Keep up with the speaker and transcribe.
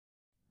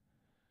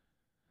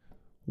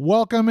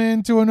Welcome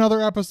into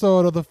another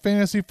episode of the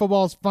Fantasy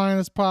Football's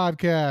Finest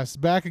podcast.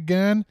 Back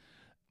again.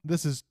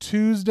 This is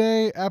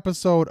Tuesday,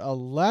 episode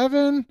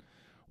 11.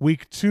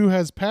 Week 2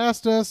 has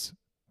passed us.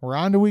 We're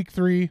on to week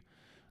 3.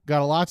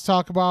 Got a lot to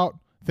talk about.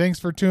 Thanks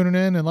for tuning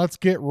in, and let's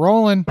get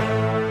rolling.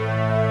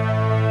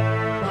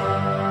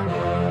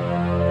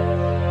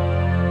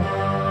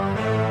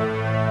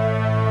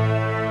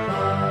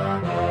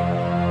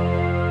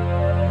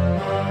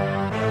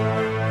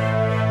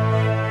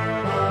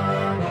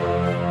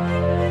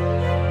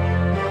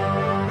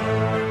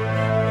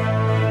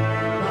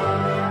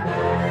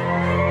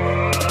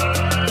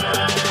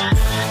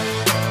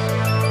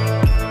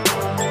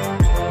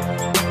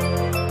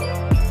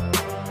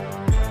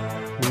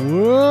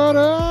 What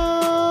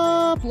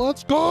up?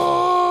 Let's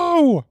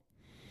go!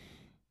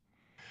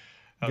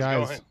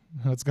 Guys,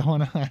 what's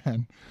going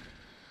on?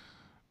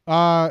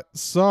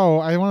 So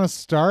I want to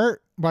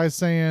start by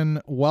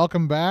saying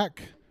welcome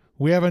back.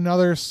 We have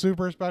another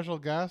super special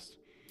guest.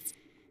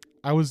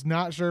 I was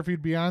not sure if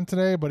he'd be on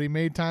today, but he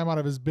made time out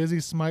of his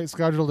busy Smite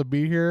schedule to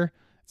be here.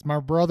 It's my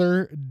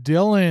brother,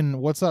 Dylan.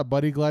 What's up,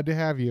 buddy? Glad to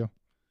have you.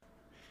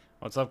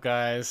 What's up,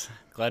 guys?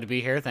 Glad to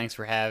be here. Thanks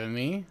for having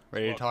me.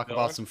 Ready to talk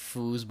about some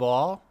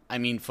foosball.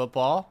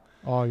 Football.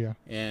 Oh, yeah.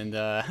 And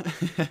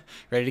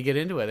ready to get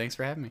into it. Thanks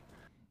for having me.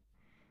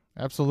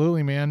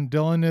 Absolutely, man.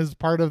 Dylan is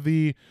part of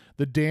the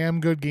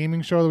Damn Good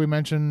Gaming Show that we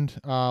mentioned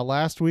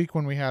last week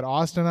when we had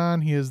Austin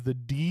on. He is the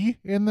D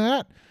in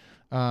that.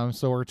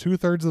 So we're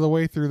 2/3 of the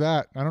way through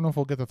that. I don't know if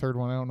we'll get the third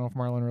one. I don't know if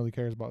Marlon really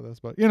cares about this,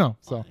 but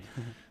so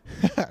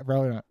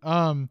probably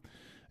not.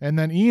 And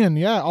then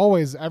Ian,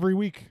 always every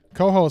week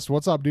co-host.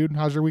 What's up, dude?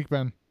 How's your week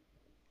been?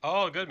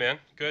 Oh, good, man.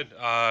 Good.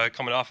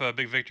 Coming off a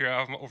big victory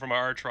over my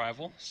arch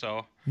rival,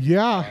 so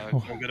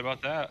I'm good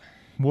about that.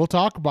 We'll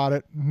talk about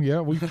it. Yeah,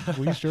 we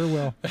sure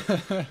will.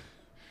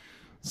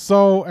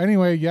 So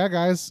anyway,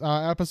 guys,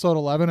 episode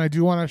 11. I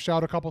do want to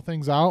shout a couple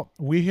things out.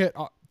 We hit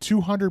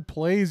 200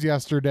 plays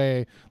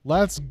yesterday.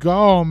 Let's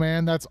go,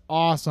 man. That's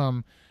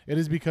awesome. It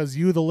is because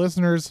you, the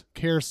listeners,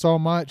 care so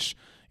much.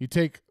 You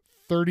take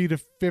 30 to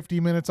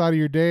 50 minutes out of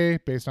your day,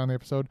 based on the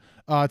episode,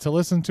 to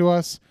listen to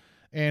us.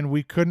 And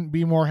we couldn't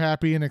be more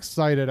happy and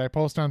excited. I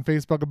post on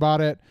Facebook about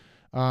it.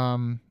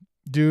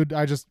 Dude,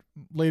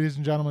 ladies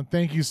and gentlemen,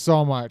 thank you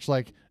so much.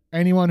 Like,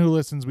 anyone who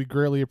listens, we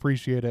greatly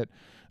appreciate it.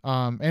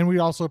 And we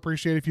also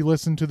appreciate if you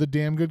listen to the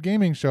Damn Good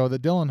Gaming Show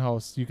that Dylan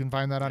hosts. You can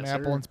find that on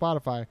Apple and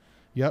Spotify.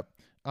 Yep.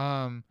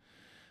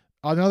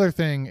 Another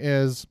thing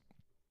is,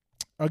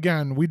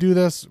 again, we do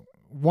this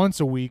once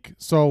a week,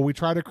 so we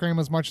try to cram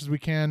as much as we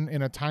can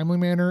in a timely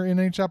manner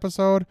in each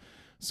episode.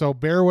 So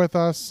bear with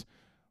us.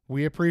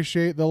 We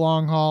appreciate the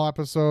long haul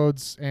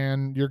episodes,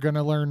 and you're going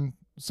to learn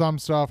some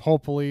stuff,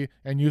 hopefully,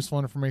 and useful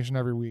information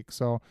every week.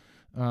 So,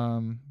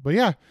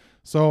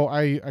 so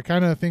I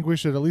kind of think we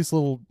should at least a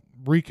little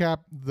recap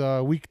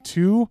the week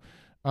 2.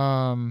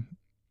 The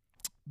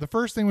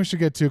first thing we should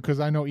get to, because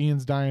I know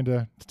Ian's dying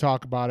to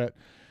talk about it.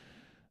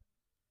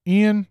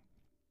 Ian,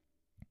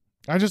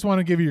 I just want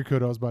to give you your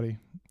kudos, buddy.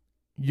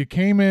 You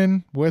came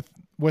in with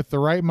the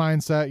right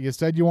mindset. You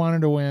said you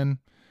wanted to win,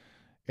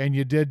 and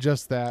you did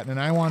just that. And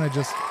I want to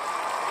just...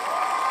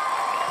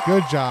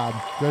 Good job.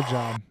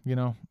 I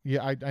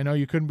know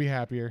you couldn't be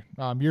happier.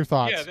 Your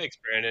thoughts? Yeah, thanks,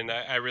 Brandon.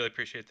 I really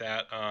appreciate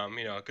that.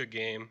 A good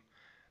game,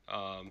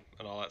 and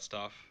all that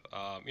stuff.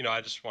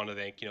 I just want to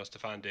thank,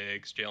 Stephon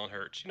Diggs, Jalen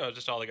Hurts,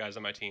 just all the guys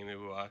on my team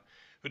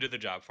who did the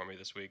job for me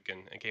this week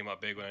and came up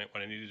big when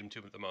I needed them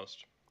to the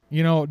most.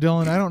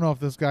 Dylan, I don't know if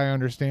this guy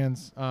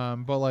understands,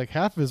 but like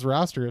half of his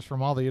roster is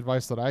from all the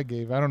advice that I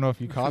gave. I don't know if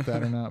you caught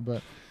that or not,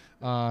 but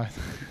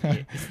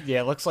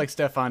it looks like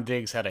Stephon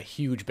Diggs had a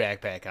huge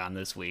backpack on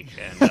this week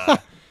and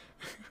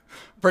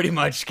pretty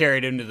much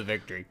carried him to the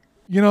victory.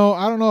 I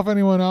don't know if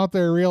anyone out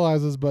there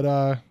realizes,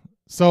 but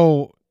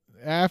so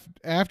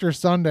after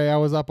Sunday, I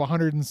was up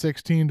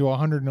 116 to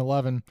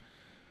 111.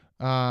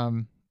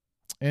 And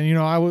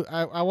I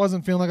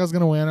wasn't feeling like I was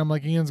going to win. I'm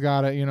like, Ian's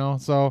got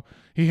it, so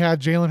he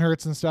had Jalen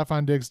Hurts and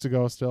Stephon Diggs to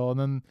go still. And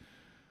then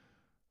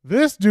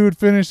this dude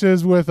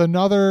finishes with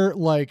another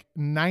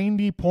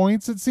 90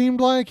 points. It seemed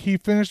like he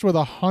finished with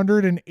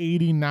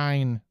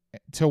 189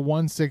 to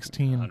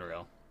 116.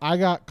 Unreal. I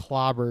got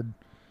clobbered.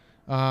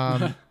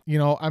 I'm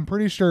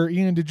pretty sure,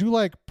 Ian, did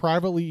you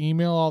privately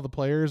email all the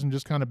players and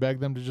just kind of beg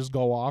them to just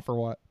go off or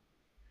what?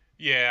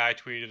 Yeah, I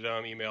tweeted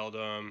them, emailed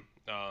them,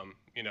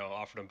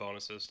 offered them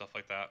bonuses, stuff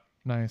like that.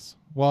 Nice.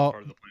 Well,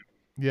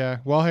 yeah.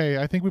 Well, hey,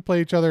 I think we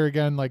play each other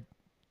again,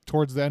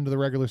 towards the end of the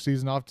regular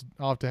season. I'll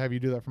have to have you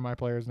do that for my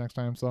players next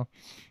time. So,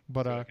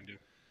 but,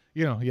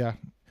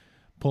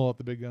 pull out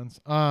the big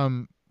guns.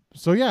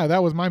 So yeah,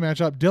 that was my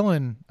matchup.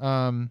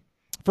 Dylan,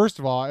 first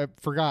of all, I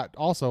forgot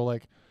also,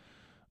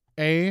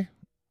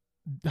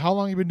 how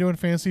long you been doing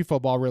fantasy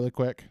football really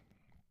quick?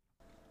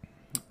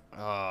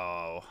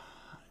 Oh,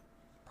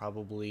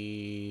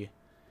 probably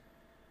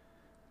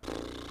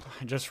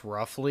just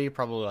roughly,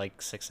 probably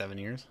 6-7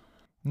 years.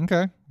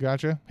 Okay,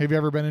 gotcha. Have you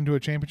ever been into a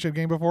championship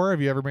game before?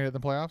 Have you ever made it in the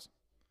playoffs?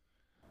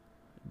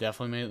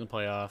 Definitely made it in the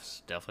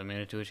playoffs. Definitely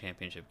made it to a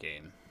championship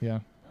game. Yeah.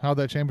 How'd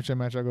that championship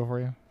matchup go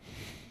for you?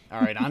 All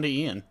right, on to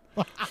Ian.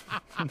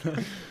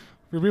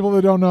 For people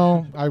that don't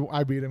know,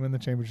 I beat him in the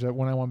championship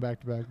when I won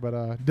back-to-back. But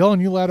Dylan,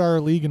 you led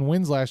our league in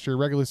wins last year,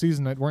 regular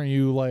season. Weren't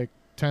you like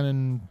 10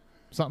 and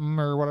something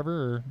or whatever?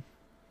 Or?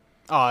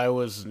 Oh, it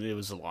was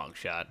a long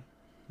shot.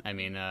 I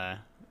mean,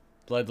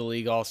 led the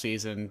league all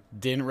season.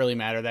 Didn't really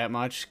matter that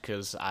much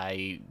because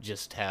I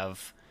just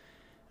have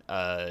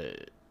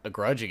a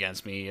grudge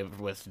against me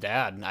with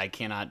Dad. I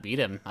cannot beat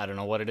him. I don't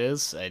know what it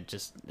is. I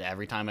just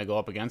every time I go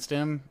up against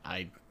him,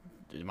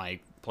 my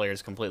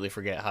players completely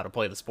forget how to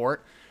play the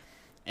sport,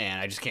 and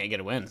I just can't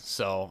get a win.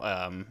 So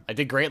I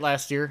did great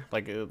last year.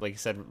 Like you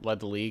said,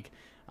 led the league.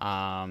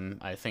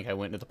 I think I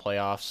went into the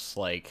playoffs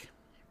like.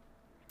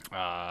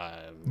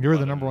 You were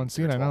the number 1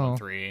 seed, I know.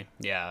 3.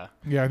 Yeah.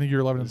 Yeah, I think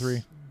you're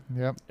 11-3.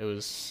 Yep. It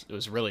was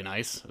really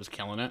nice. I was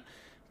killing it,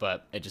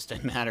 but it just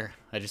didn't matter.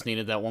 I just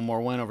needed that one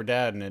more win over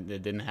Dad, and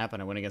it didn't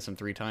happen. I went against him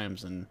 3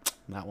 times, and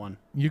that one.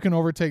 You can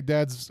overtake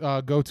Dad's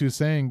go-to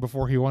saying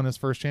before he won his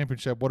first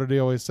championship. What did he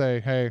always say?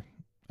 Hey,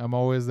 I'm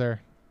always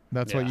there.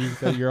 That's what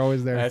you're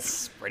always there.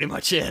 That's pretty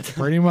much it.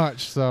 Pretty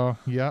much. So,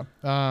 yep.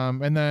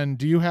 And then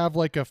do you have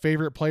like a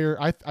favorite player?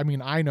 I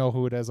mean, I know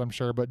who it is, I'm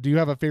sure, but do you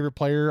have a favorite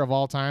player of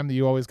all time that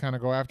you always kind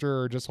of go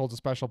after or just holds a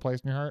special place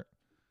in your heart?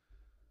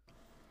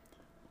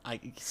 I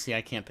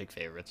can't pick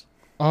favorites.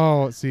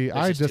 Oh, see, There's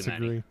I just too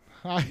many.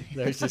 disagree.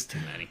 There's just too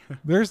many.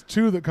 There's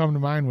 2 that come to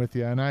mind with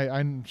you, and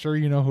I'm sure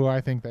you know who I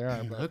think they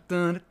are. But. Hooked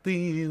on a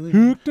feeling.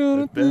 Hooked on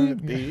a Hooked on a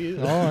feeling.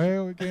 feeling. Oh, hey,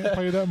 we can't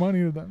pay that money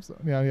to them. So,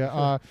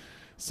 yeah.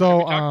 So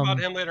we talk about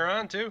him later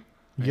on too.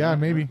 Yeah,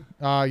 maybe.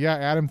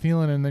 Adam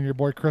Thielen, and then your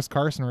boy Chris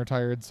Carson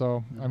retired.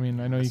 So I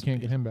mean, I know you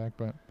can't get him back,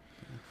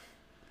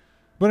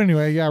 but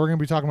anyway, yeah, we're gonna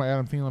be talking about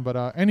Adam Thielen.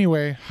 But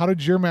anyway, how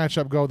did your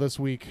matchup go this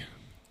week?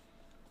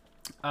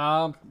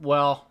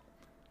 Well,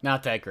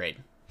 not that great.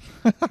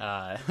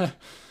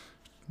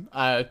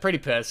 Pretty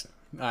pissed.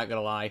 Not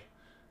gonna lie.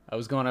 I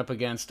was going up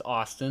against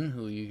Austin,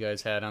 who you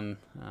guys had on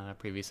a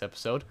previous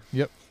episode.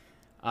 Yep.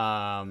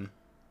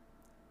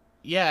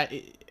 Yeah.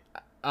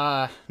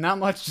 Not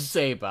much to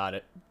say about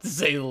it, to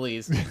say the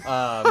least.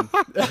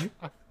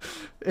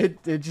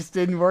 It just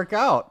didn't work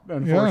out,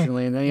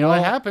 unfortunately. And then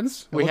it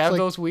happens. We have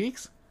those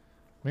weeks.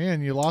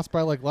 Man, you lost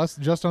by like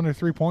just under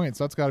 3 points.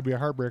 That's got to be a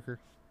heartbreaker.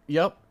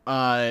 Yep.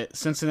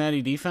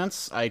 Cincinnati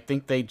defense. I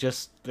think they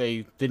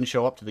didn't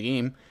show up to the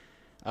game.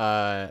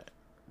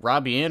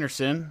 Robbie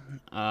Anderson.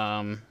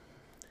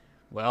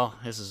 Well,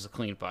 this is a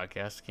clean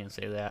podcast. Can't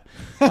say that.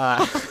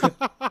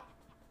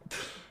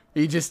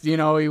 He just, he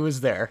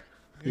was there.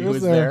 He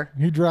was there.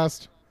 He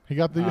dressed. He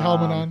got the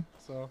helmet on.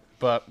 So.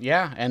 But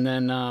yeah, and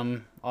then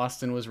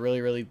Austin was really,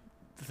 really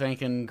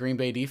thanking Green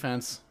Bay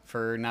defense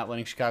for not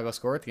letting Chicago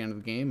score at the end of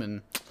the game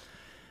and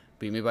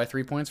beat me by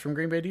 3 points from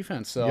Green Bay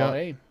defense. So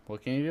hey,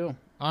 what can you do?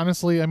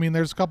 Honestly, I mean,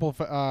 there's a couple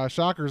of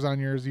shockers on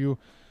yours. You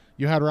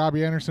had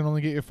Robbie Anderson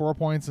only get you 4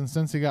 points, and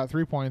since he got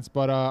 3 points.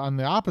 But on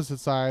the opposite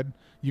side,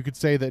 you could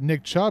say that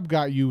Nick Chubb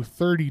got you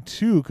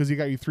 32 because he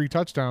got you 3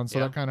 touchdowns. So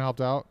that kind of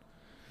helped out.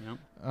 Yep.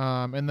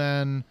 And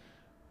then.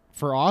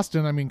 For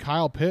Austin, I mean,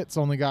 Kyle Pitts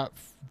only got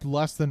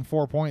less than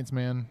 4 points,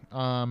 man.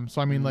 So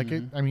I mean,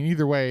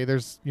 either way,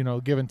 there's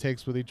give and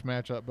takes with each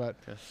matchup. But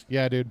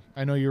yeah, dude,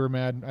 I know you were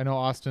mad. I know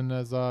Austin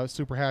is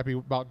super happy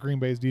about Green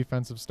Bay's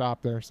defensive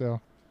stop there.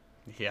 So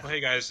yeah. Well, hey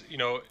guys,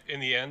 in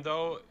the end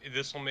though,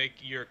 this will make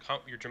your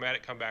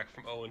dramatic comeback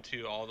from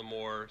 0-2 all the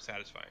more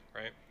satisfying,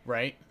 right?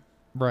 Right.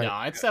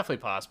 No, it's definitely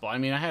possible. I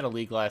mean, I had a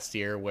league last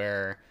year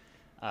where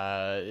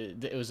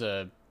it was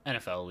a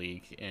NFL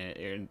league,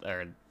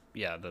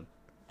 the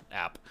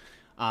app,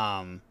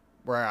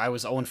 where I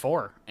was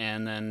 0-4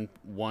 and then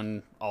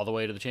won all the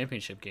way to the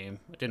championship game.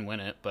 I didn't win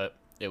it, but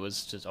it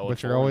was just 0-4.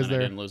 But you're always there.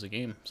 I didn't lose a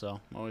game,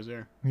 so I'm always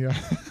there. Yeah.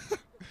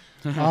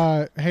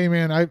 Hey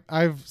man,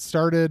 I've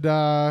started.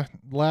 I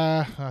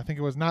think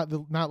it was not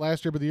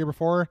last year, but the year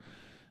before.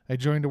 I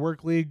joined a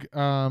work league,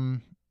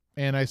 and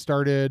I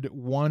started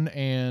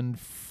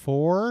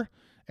 1-4,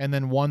 and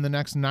then won the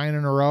next 9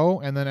 in a row,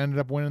 and then ended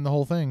up winning the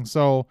whole thing.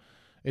 So.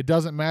 It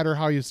doesn't matter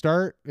how you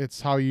start.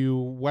 It's how you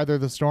weather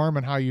the storm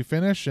and how you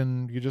finish,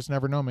 and you just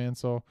never know, man.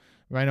 So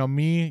I know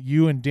me,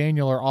 you, and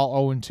Daniel are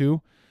all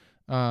 0-2,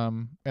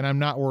 and I'm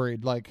not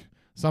worried. Like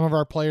some of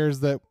our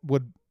players that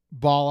would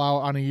ball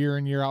out on a year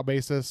in, year out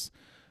basis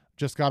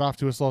just got off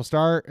to a slow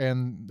start,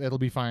 and it'll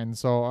be fine.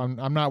 So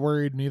I'm not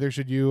worried. Neither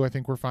should you. I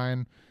think we're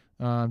fine.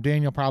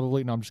 Daniel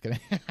probably. No, I'm just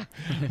kidding.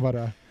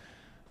 But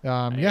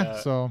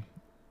So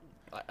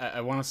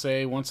I want to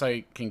say once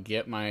I can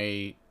get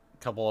my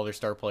couple other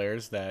star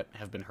players that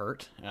have been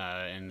hurt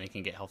and they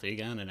can get healthy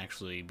again and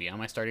actually be on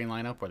my starting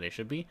lineup where they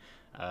should be,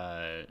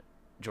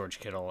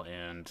 George Kittle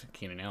and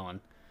Keenan Allen.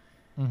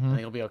 I think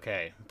it'll be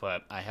okay,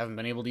 but I haven't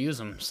been able to use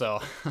them, so.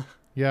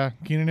 Yeah,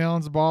 Keenan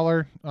Allen's a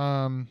baller.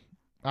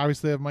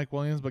 Obviously I have Mike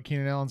Williams, but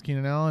Keenan Allen's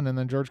Keenan Allen, and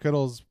then George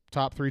Kittle's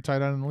top 3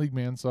 tight end in the league,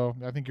 man, so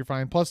I think you're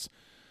fine. Plus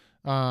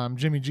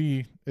Jimmy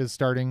G is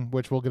starting,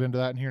 which we'll get into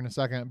that in here in a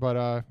second,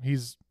 but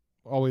he's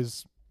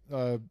always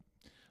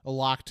a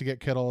lock to get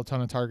Kittle a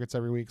ton of targets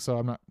every week. So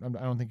I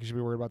don't think you should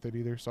be worried about that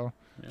either. So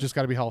Yeah. just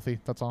got to be healthy.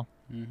 That's all.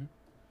 Mm-hmm.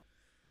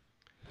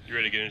 You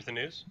ready to get into the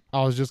news?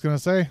 I was just gonna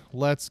say,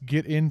 let's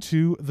get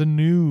into the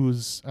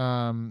news.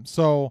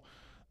 So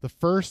the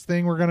first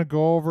thing we're gonna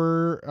go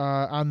over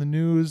on the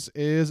news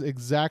is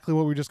exactly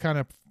what we just kind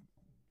of,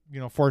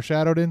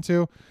 foreshadowed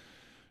into.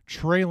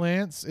 Trey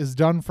Lance is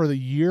done for the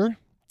year.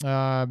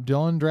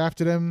 Dylan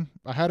drafted him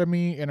ahead of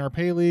me in our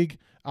pay league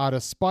out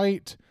of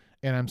spite,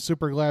 and I'm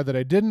super glad that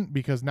I didn't,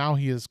 because now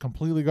he is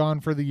completely gone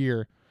for the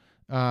year.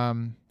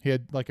 He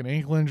had like an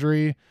ankle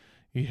injury.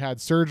 He had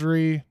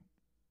surgery.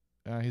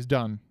 He's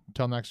done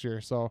until next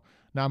year. So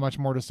not much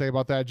more to say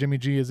about that. Jimmy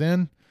G is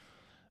in.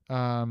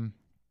 Other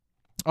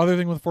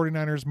thing with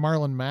 49ers,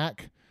 Marlon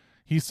Mack,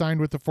 he signed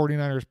with the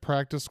 49ers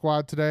practice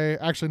squad today.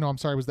 Actually, no, I'm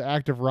sorry. It was the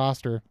active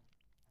roster.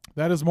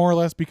 That is more or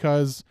less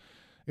because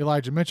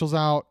Elijah Mitchell's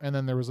out, and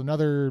then there was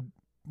another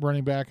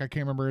running back, I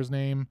can't remember his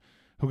name,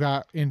 who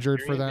got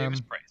injured for them.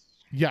 Davis-Price.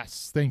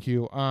 Yes, thank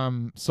you.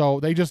 So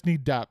they just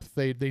need depth.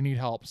 They need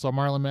help. So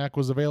Marlon Mack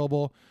was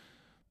available.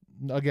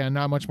 Again,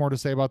 not much more to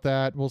say about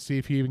that. We'll see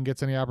if he even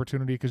gets any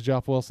opportunity, because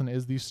Jeff Wilson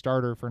is the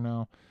starter for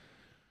now.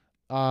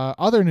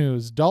 Other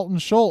news, Dalton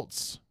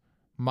Schultz,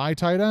 my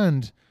tight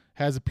end,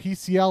 has a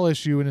PCL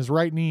issue in his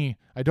right knee.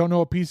 I don't know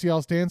what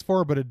PCL stands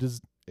for, but it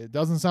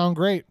doesn't sound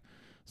great.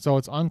 So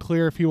it's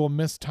unclear if he will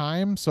miss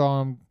time.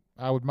 So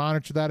I would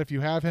monitor that if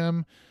you have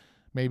him.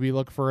 Maybe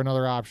look for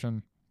another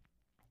option.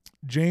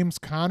 James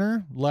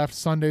Conner left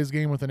Sunday's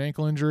game with an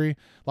ankle injury.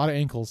 A lot of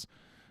ankles.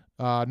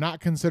 Not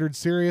considered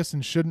serious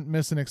and shouldn't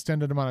miss an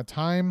extended amount of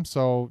time,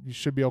 so you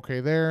should be okay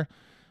there.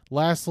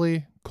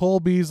 Lastly, Cole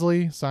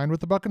Beasley signed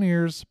with the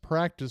Buccaneers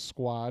practice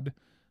squad.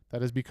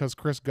 That is because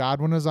Chris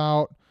Godwin is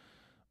out.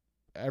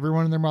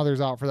 Everyone and their mother's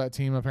out for that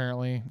team,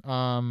 apparently.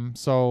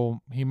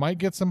 So he might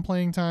get some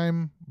playing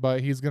time,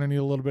 but he's going to need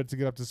a little bit to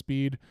get up to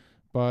speed.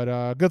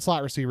 But good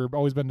slot receiver,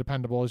 always been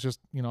dependable. It's just,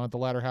 at the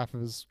latter half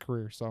of his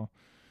career. So,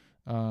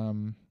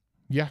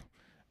 yeah.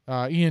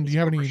 Ian, do you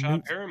have any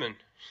Rashad Perriman.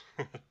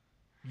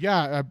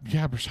 Yeah,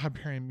 Rashad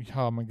Perriman.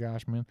 Oh my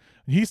gosh, man.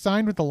 He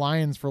signed with the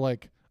Lions for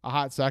like a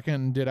hot second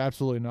and did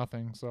absolutely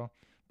nothing. So,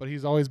 but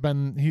he's always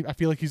been I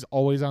feel like he's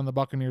always on the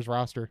Buccaneers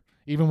roster.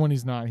 Even when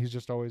he's not, he's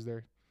just always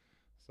there.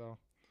 So,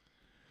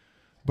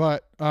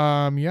 but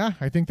yeah,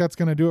 I think that's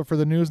going to do it for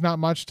the news. Not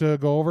much to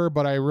go over,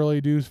 but I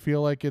really do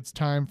feel like it's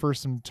time for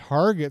some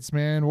targets,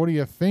 man. What do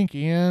you think,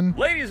 Ian?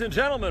 Ladies and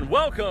gentlemen,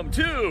 welcome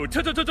to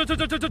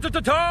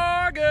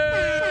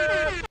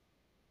Target.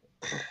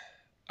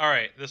 All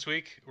right, this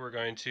week we're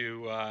going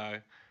to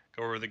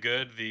go over the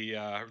good,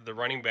 the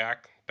running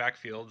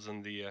backfields,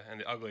 and the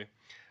ugly.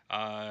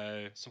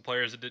 Some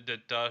players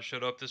that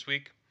showed up this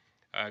week.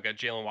 Got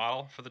Jalen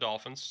Waddle for the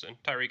Dolphins and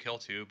Tyreek Hill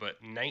too,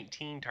 but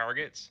 19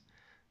 targets.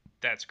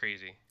 That's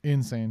crazy.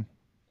 Insane.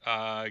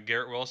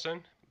 Garrett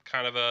Wilson,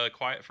 kind of a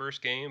quiet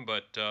first game,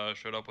 but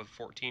showed up with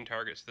 14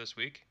 targets this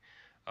week.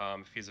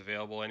 If he's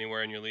available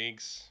anywhere in your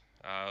leagues,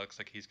 looks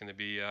like he's going to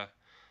be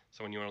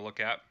someone you want to look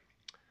at.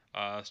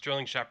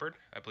 Sterling Shepard,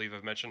 I believe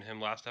I've mentioned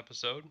him last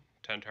episode,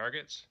 10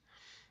 targets.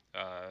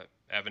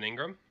 Evan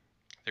Ingram,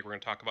 I think we're going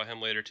to talk about him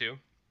later too.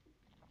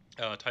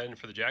 Tight end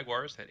for the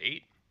Jaguars had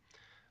 8.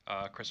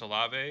 Chris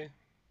Olave,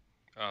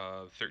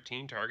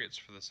 13 targets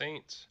for the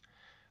Saints.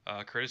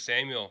 Curtis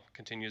Samuel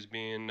continues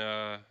being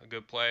a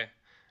good play,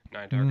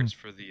 9 targets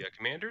for the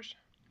Commanders.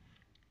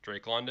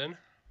 Drake London,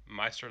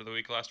 my start of the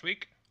week last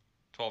week,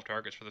 12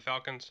 targets for the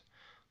Falcons.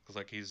 Looks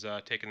like he's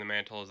taking the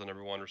mantle as the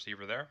number 1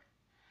 receiver there.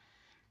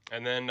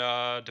 And then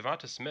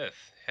Devonta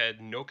Smith had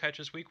no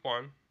catches week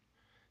 1,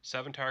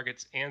 7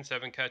 targets and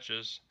 7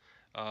 catches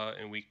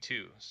in week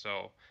 2.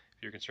 So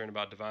if you're concerned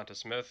about Devonta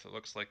Smith, it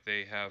looks like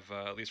they have,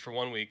 at least for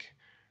 1 week,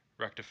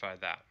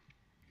 rectified that.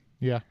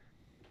 Yeah.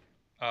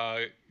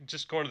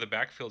 Just going to the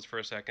backfields for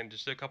a second,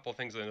 just a couple of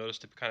things that I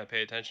noticed to kind of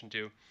pay attention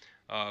to.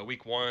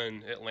 Week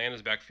 1,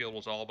 Atlanta's backfield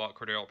was all about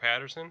Cordero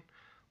Patterson.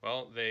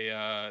 Well, they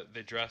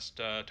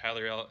dressed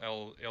Tyler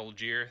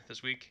Algier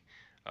this week,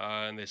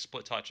 and they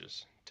split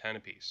touches, 10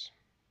 apiece.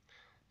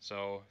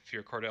 So if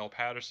you're a Cordell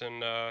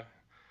Patterson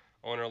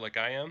owner like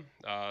I am,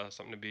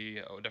 something to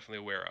be definitely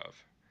aware of.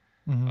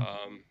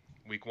 Mm-hmm.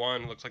 Week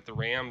 1, looks like the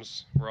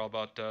Rams were all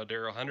about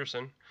Darrell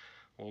Henderson.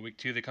 Well, week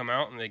 2 they come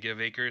out and they give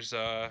Akers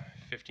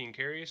 15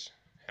 carries,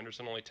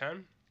 Henderson only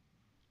 10.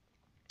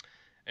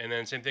 And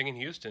then same thing in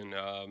Houston.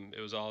 It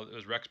was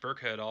Rex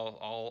Burkhead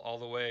all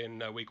the way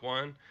in week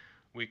 1.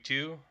 Week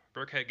 2,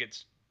 Burkhead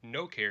gets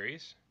no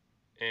carries,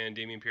 and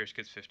Dameon Pierce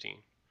gets 15.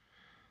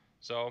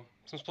 So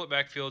some split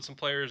backfield, some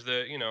players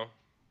that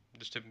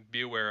just to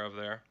be aware of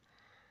there.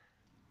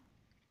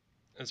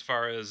 As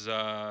far as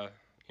the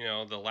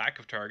lack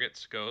of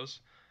targets goes,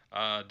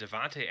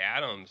 Devontae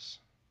Adams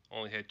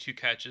only had 2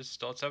 catches,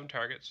 still had 7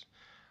 targets,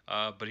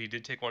 but he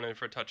did take one in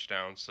for a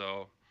touchdown,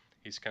 so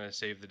he's kind of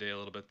saved the day a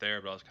little bit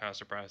there. But I was kind of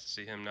surprised to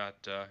see him not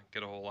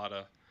get a whole lot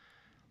of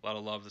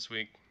love this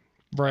week.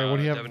 Right. What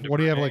do you have? What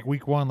do you have like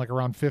week 1, like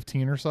around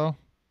 15 or so?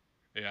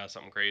 Yeah,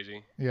 something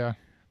crazy. Yeah.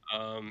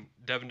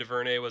 Devin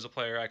DuVernay was a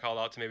player I called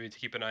out to maybe to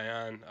keep an eye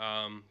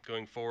on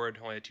going forward.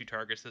 Only had 2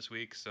 targets this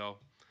week, so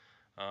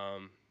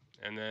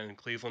and then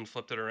Cleveland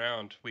flipped it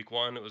around. Week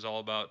 1, it was all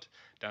about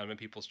Donovan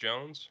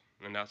Peoples-Jones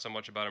and not so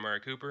much about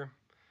Amari Cooper.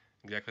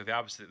 Exactly the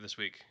opposite this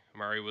week.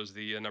 Amari was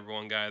the number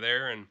 1 guy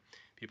there, and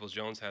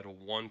Peoples-Jones had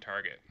 1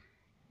 target.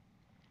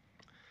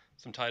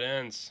 Some tight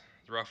ends.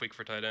 It's a rough week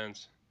for tight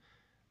ends.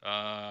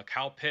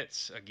 Kyle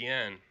Pitts,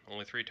 again,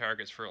 only 3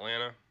 targets for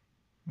Atlanta.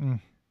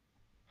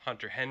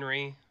 Hunter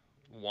Henry,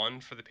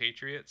 1 for the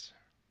Patriots.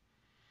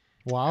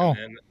 Wow. And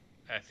then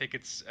I think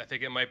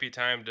it might be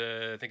time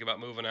to think about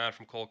moving on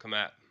from Cole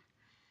Kmet.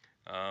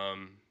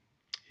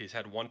 He's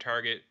had 1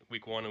 target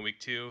week 1 and week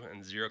 2,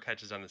 and 0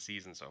 catches on the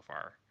season so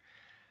far.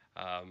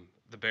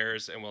 The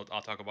Bears, and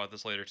I'll talk about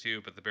this later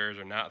too, but the Bears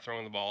are not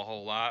throwing the ball a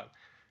whole lot,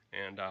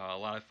 and a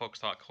lot of folks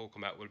thought Cole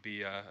Kmet would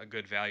be a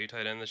good value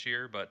tight end this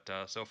year, but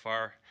so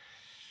far,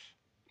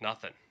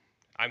 nothing.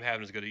 I'm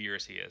having as good a year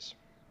as he is.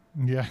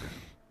 Yeah.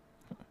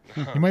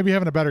 He might be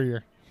having a better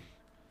year.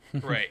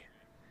 Right.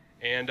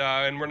 And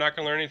we're not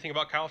going to learn anything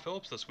about Kyle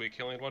Phillips this week.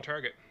 He only had 1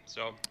 target.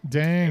 So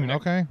dang.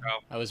 Okay.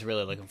 I was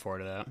really looking forward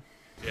to that.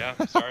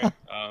 Yeah. Sorry.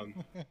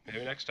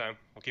 Maybe next time.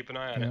 We'll keep an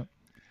eye on it.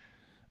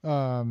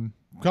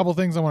 A couple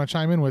things I want to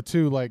chime in with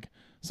too. Like,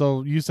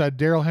 so you said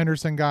Darrell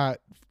Henderson got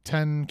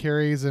 10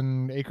 carries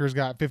and Akers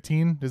got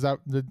 15. Did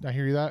I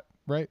hear you that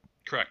right?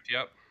 Correct.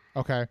 Yep.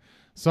 Okay.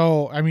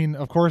 So, I mean,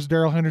 of course,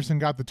 Darrell Henderson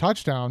got the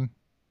touchdown,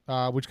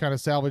 which kind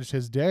of salvaged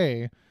his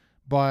day,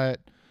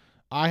 but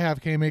I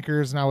have Cam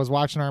Akers and I was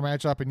watching our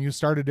matchup and you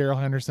started Darrell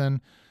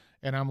Henderson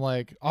and I'm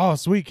like, oh,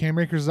 sweet. Cam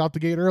Akers is out the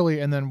gate early.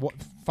 And then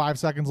 5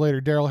 seconds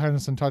later, Darrell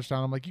Henderson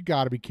touchdown. I'm like, you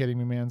got to be kidding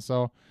me, man.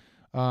 So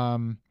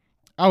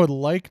I would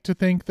like to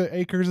think that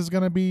Akers is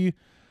going to be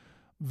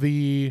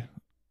the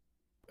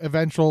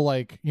eventual,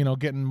 like, you know,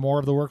 getting more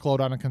of the workload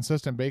on a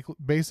consistent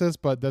basis,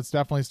 but that's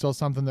definitely still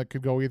something that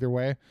could go either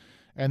way.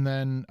 And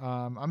then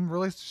I'm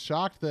really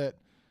shocked that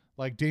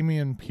like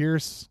Dameon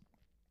Pierce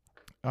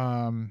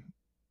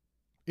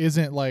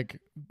isn't like,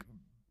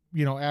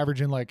 you know,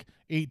 averaging like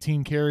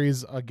 18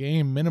 carries a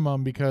game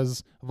minimum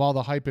because of all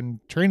the hype in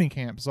training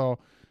camp. So,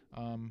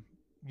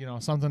 you know,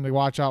 something to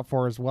watch out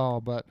for as well.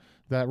 But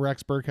that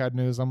Rex Burkhead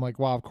news, I'm like,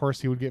 wow, of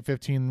course he would get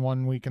 15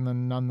 one week and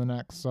then none the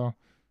next. So,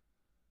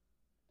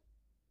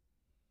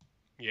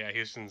 yeah,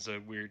 Houston's a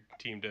weird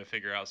team to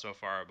figure out so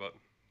far, but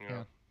you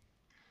know.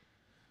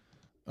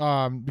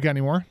 Yeah. You got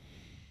any more?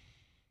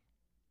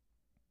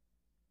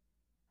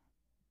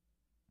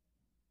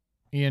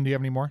 Ian, do you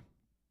have any more?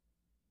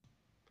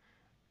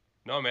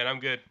 No, man, I'm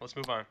good. Let's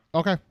move on.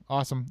 Okay,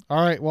 awesome.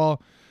 All right,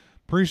 well,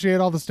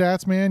 appreciate all the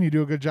stats, man. You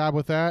do a good job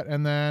with that.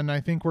 And then I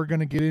think we're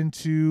going to get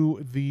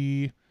into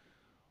the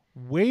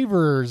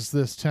waivers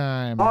this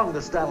time. Wrong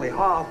to Stanley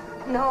Hall.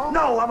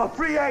 No, I'm a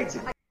free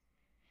agent.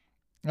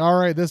 All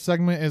right, this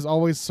segment is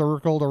always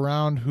circled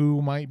around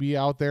who might be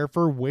out there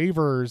for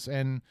waivers,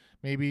 and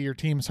maybe your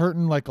team's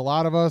hurting like a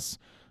lot of us.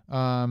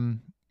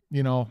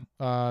 You know,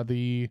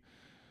 the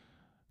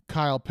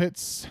Kyle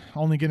Pitts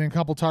only getting a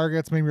couple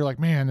targets. Maybe you're like,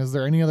 man, is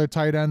there any other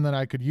tight end that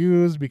I could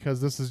use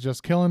because this is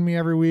just killing me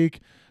every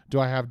week?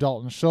 Do I have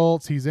Dalton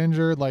Schultz? He's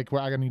injured. Like,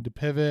 I need to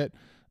pivot,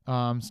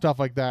 stuff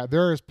like that.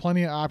 There is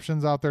plenty of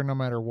options out there no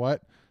matter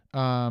what.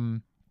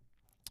 Ian,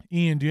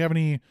 do you have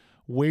any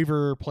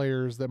waiver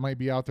players that might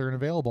be out there and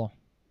available?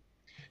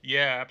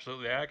 Yeah,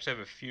 absolutely. I actually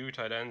have a few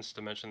tight ends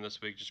to mention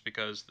this week just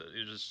because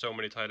there's just so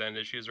many tight end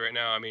issues right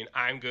now. I mean,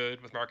 I'm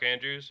good with Mark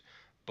Andrews,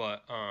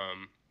 but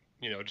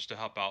you know, just to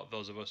help out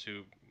those of us who,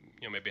 you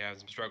know, maybe have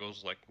some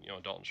struggles like, you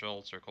know, Dalton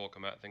Schultz or Cole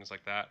Kmet, things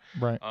like that.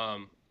 Right.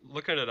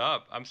 Looking it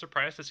up, I'm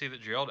surprised to see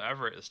that Gerald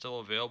Everett is still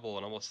available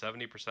in almost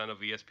 70% of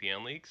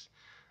ESPN leagues.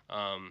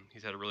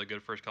 He's had a really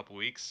good first couple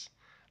weeks.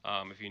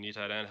 If you need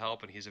tight end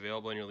help and he's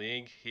available in your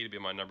league, he'd be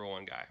my number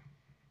 1 guy.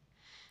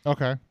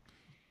 Okay.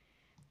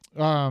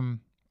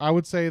 I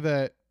would say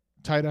that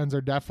tight ends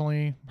are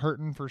definitely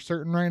hurting for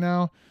certain right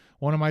now.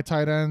 One of my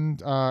tight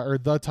end, or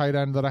the tight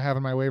end that I have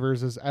in my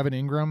waivers is Evan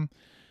Ingram.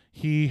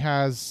 He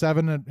had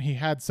 7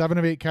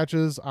 of 8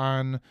 catches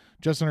on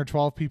just under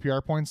 12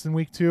 PPR points in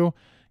week 2.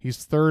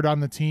 He's 3rd on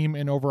the team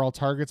in overall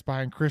targets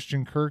behind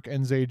Christian Kirk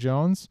and Zay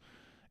Jones,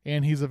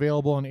 and he's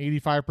available in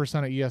 85%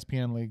 of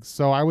ESPN leagues.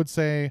 So I would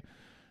say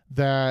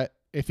that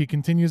if he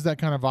continues that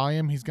kind of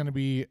volume, he's going to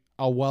be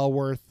a well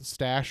worth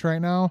stash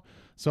right now.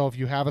 So if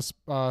you have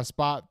a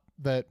spot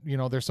that, you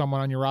know, there's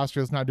someone on your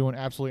roster that's not doing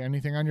absolutely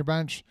anything on your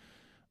bench,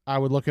 I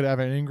would look at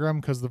Evan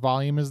Ingram because the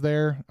volume is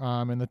there,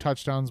 and the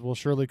touchdowns will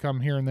surely come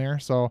here and there.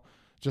 So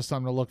just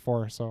something to look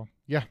for. So,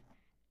 yeah,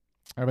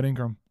 Evan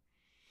Ingram.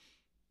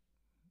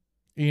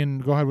 Ian,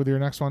 go ahead with your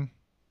next one.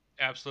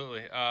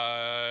 Absolutely.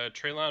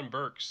 Treylon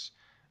Burks,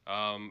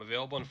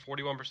 available in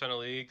 41% of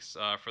leagues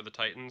for the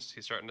Titans.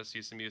 He's starting to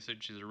see some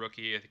usage. He's a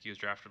rookie. I think he was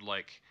drafted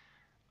like,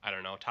 I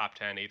don't know, top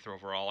 10, 8th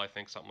overall, I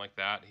think, something like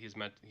that.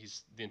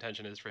 The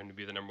intention is for him to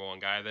be the number 1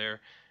 guy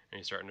there, and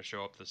he's starting to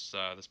show up this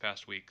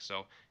past week.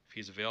 So if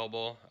he's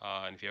available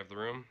and if you have the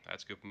room, I'd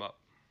scoop him up.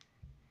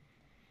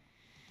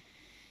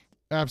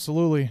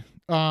 Absolutely.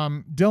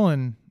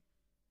 Dylan,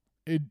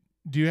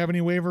 do you have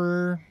any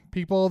waiver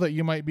people that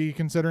you might be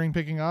considering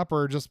picking up,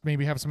 or just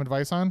maybe have some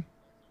advice on?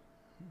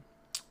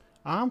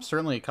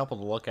 Certainly a couple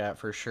to look at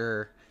for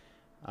sure.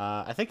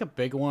 I think a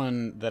big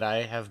one that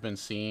I have been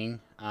seeing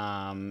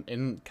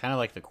in kind of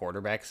like the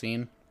quarterback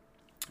scene,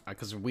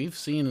 because we've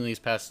seen in these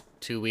past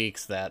 2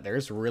 weeks that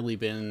there's really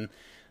been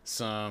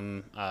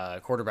some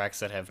quarterbacks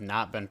that have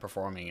not been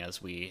performing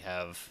as we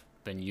have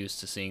been used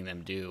to seeing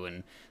them do,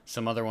 and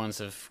some other ones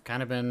have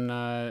kind of been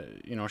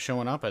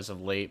showing up as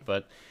of late.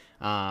 But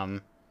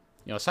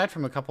aside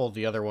from a couple of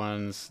the other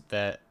ones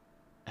that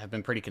have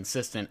been pretty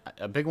consistent,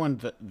 a big one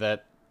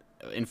that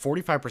in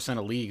 45%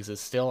 of leagues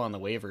is still on the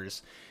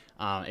waivers.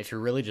 If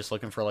you're really just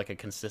looking for like a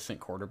consistent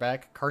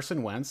quarterback,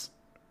 Carson Wentz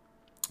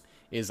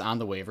is on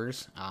the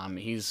waivers.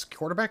 He's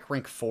quarterback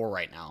rank 4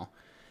 right now,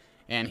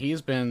 and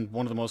he's been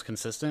one of the most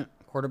consistent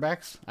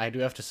quarterbacks, I do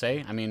have to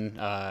say. I mean,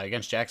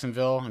 against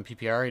Jacksonville in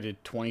PPR, he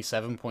did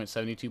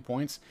 27.72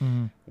 points.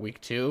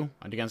 Week 2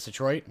 against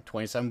Detroit,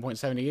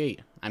 27.78.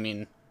 I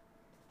mean,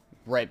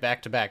 right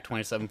back-to-back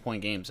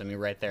 27-point games. I mean,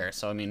 right there.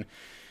 So, I mean,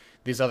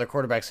 these other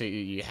quarterbacks that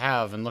you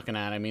have and looking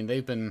at, I mean,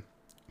 they've been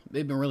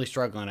really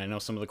struggling. I know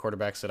some of the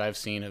quarterbacks that I've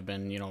seen have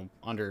been,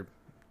 under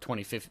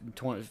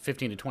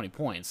 15 to 20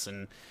 points,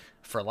 and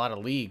for a lot of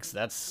leagues,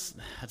 that's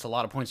a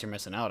lot of points you're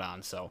missing out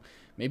on. So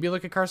maybe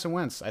look at Carson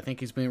Wentz. I think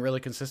he's been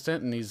really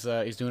consistent, and he's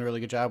doing a really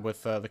good job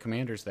with the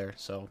Commanders there.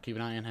 So keep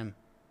an eye on him.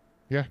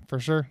 Yeah, for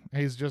sure.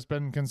 He's just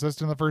been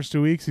consistent the first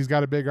 2 weeks. He's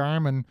got a big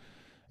arm, and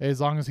as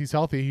long as he's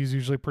healthy, he's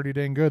usually pretty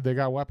dang good. They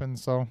got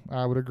weapons, so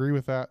I would agree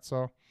with that.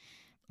 So,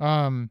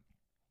 I'm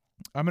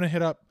gonna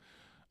hit up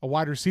a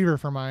wide receiver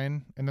for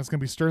mine, and that's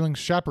gonna be Sterling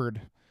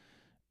Shepard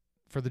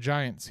for the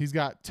Giants. He's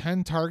got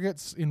 10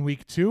 targets in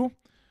week 2.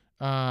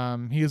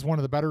 He is one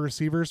of the better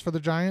receivers for the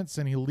Giants,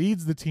 and he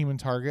leads the team in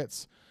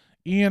targets.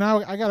 Ian,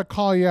 I got to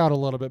call you out a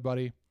little bit,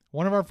 buddy.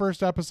 One of our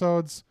first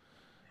episodes,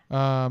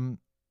 I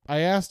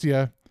asked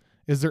you,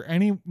 is there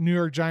any New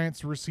York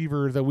Giants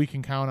receiver that we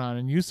can count on?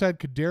 And you said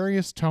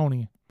Kadarius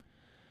Toney.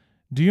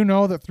 Do you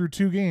know that through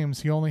 2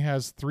 games, he only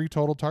has 3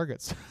 total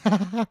targets?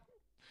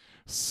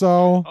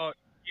 So...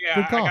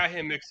 Yeah, I got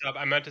him mixed up.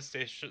 I meant to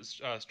say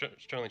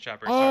Sterling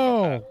Shepard.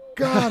 Oh,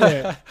 got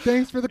it.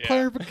 Thanks for the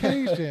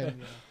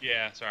clarification.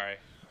 Yeah, sorry.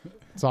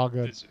 It's all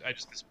good. I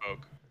just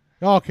misspoke.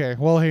 Okay,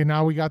 well, hey,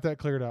 now we got that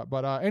cleared up.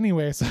 But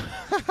anyways,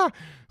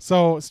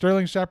 so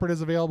Sterling Shepard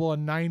is available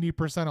in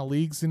 90% of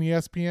leagues in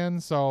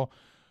ESPN, so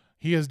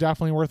he is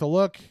definitely worth a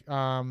look.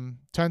 10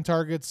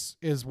 targets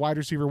is wide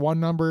receiver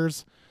 1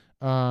 numbers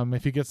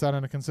if he gets that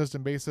on a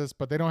consistent basis,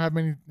 but they don't have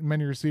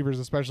many receivers,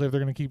 especially if they're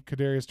going to keep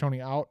Kadarius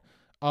Toney out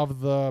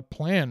of the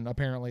plan,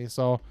 apparently.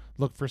 So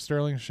look for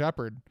Sterling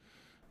Shepard.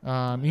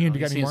 Ian, do you got any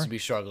more? He seems to be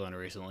struggling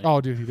recently.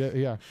 Oh, dude, he did.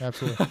 Yeah,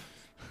 absolutely.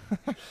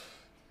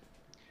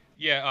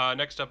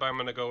 Next up, I'm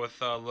going to go with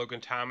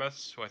Logan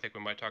Thomas, who I think we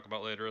might talk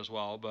about later as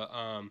well. But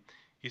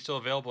he's still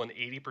available in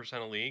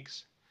 80% of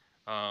leagues.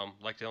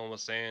 Like Dylan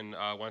was saying,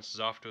 Wentz is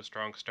off to a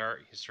strong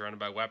start. He's surrounded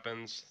by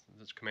weapons.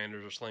 The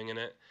Commanders are slinging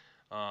it.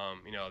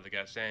 They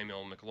got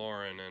Samuel,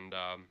 McLaurin, and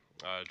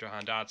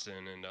Jahan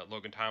Dotson, and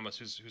Logan Thomas,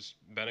 who's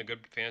been a good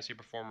fantasy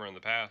performer in the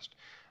past,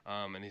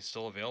 and he's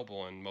still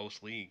available in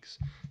most leagues.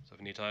 So if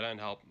you need tight end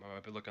help, I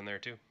might be looking there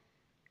too.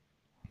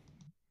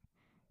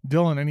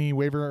 Dylan, any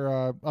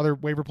other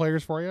waiver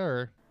players for you,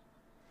 or?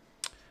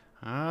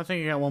 I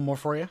think I got one more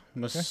for you.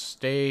 I'm gonna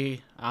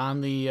stay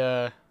on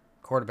the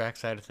quarterback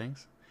side of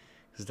things.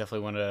 This is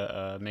definitely one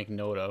to make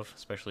note of,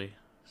 especially.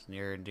 It's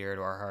near and dear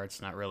to our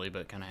hearts. Not really,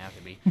 but kind of have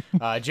to be.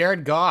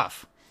 Jared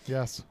Goff.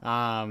 Yes.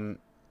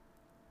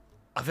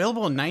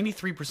 Available in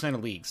 93%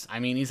 of leagues.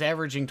 I mean, he's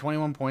averaging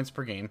 21 points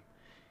per game.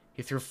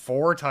 He threw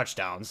 4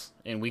 touchdowns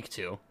in week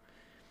 2.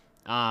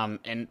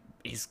 And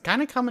he's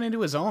kind of coming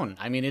into his own.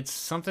 I mean, it's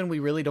something we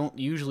really don't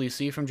usually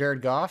see from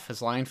Jared Goff.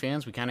 As Lion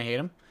fans, we kind of hate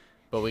him,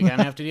 but we kind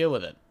of have to deal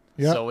with it.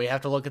 Yep. So we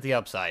have to look at the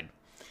upside.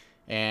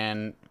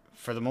 And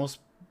for the most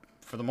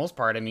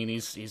part, I mean,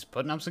 he's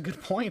putting up some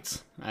good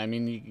points. I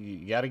mean,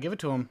 you got to give it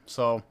to him.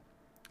 So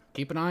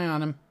keep an eye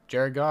on him.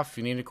 Jared Goff, if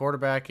you need a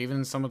quarterback, even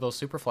in some of those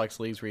super flex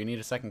leagues where you need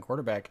a second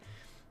quarterback,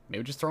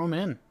 maybe just throw him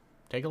in.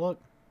 Take a look.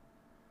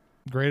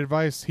 Great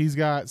advice. He's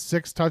got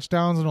 6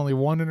 touchdowns and only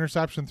 1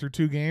 interception through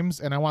 2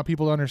 games, and I want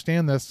people to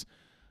understand this.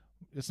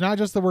 It's not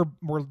just that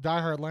we're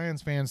diehard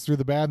Lions fans through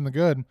the bad and the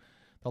good.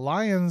 The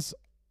Lions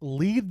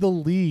lead the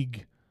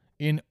league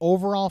in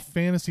overall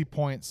fantasy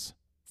points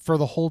for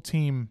the whole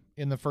team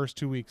in the first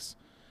 2 weeks.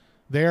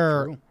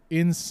 They're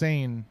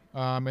insane.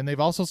 And they've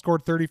also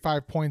scored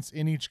 35 points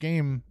in each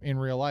game in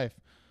real life.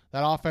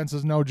 That offense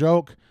is no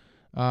joke.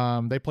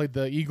 They played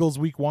the Eagles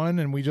week 1,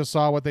 and we just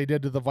saw what they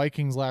did to the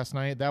Vikings last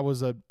night. That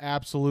was an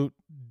absolute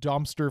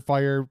dumpster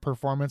fire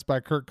performance by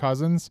Kirk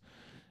Cousins.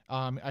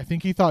 I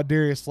think he thought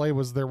Darius Slay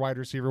was their wide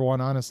receiver 1,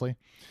 honestly.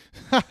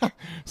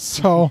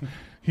 So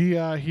he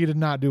did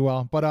not do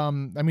well. But, I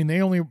mean,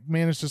 they only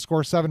managed to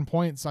score 7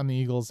 points on the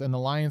Eagles, and the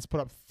Lions put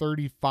up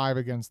 35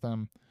 against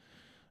them.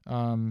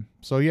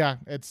 So yeah,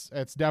 it's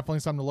definitely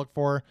something to look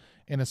for,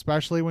 and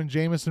especially when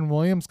Jameson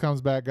Williams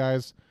comes back,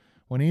 guys.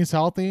 When he's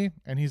healthy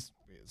and he's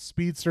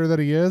speedster that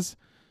he is,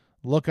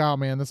 look out,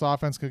 man. This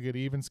offense could get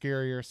even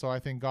scarier. So I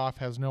think Goff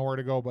has nowhere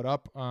to go but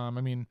up. I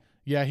mean,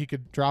 yeah, he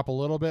could drop a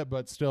little bit,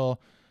 but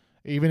still,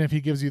 even if he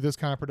gives you this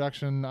kind of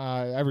production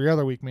every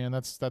other week, man,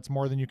 that's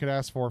more than you could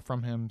ask for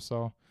from him.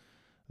 So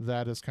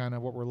that is kind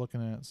of what we're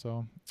looking at.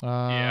 So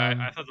Yeah,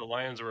 I thought the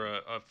Lions were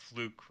a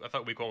fluke. I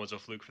thought week 1 was a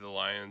fluke for the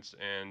Lions,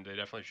 and they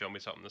definitely showed me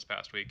something this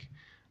past week.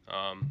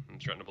 I'm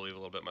starting to believe a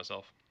little bit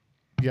myself.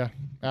 yeah,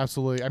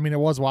 absolutely. I mean, it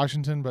was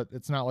Washington, but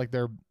it's not like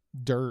they're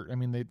dirt. I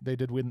mean, they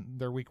did win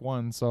their week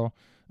 1, so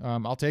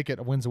I'll take it.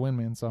 A win's a win,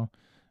 man. So,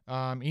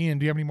 Ian,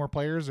 do you have any more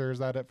players, or is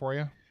that it for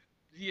you?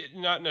 Yeah,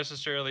 not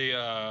necessarily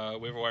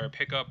waiver wire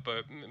pickup,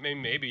 but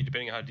maybe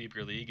depending on how deep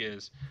your league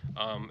is.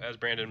 As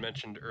Brandon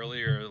mentioned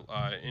earlier,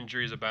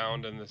 injuries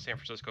abound in the San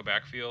Francisco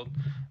backfield.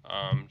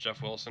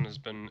 Jeff Wilson has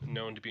been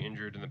known to be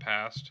injured in the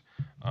past,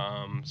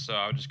 so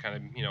I would just kind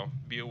of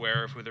be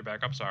aware of who their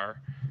backups are.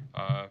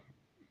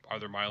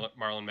 Either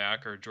Marlon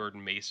Mack or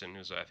Jordan Mason,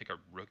 who's I think a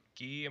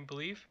rookie, I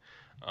believe.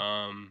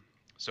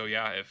 So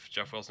yeah, if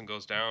Jeff Wilson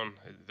goes down,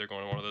 they're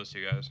going to one of those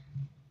two guys.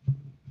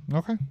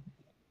 Okay.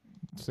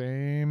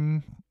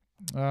 Same.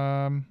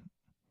 No,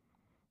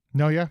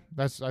 yeah,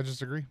 I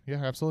just agree.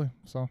 Yeah, absolutely.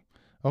 So,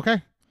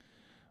 okay.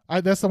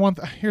 That's the one.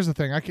 Here's the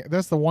thing.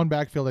 That's the one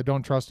backfield I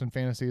don't trust in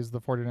fantasy is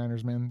the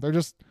 49ers, man.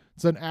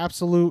 It's an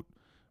absolute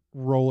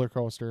roller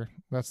coaster.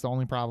 That's the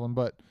only problem.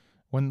 But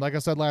like I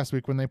said last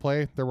week, when they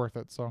play, they're worth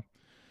it. So,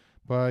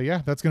 but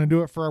yeah, that's going to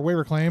do it for our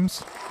waiver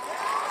claims.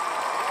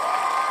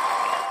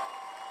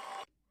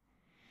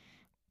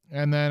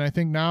 And then I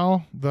think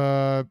now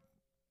the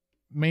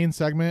main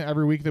segment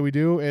every week that we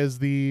do is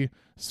the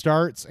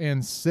starts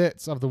and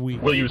sits of the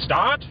week. Will you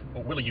start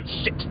or will you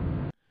sit?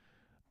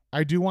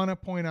 I do want to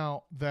point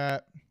out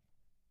that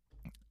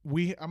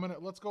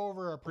let's go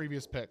over our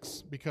previous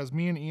picks because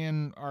me and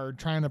Ian are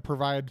trying to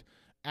provide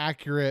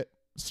accurate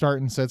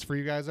start and sits for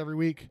you guys every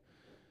week.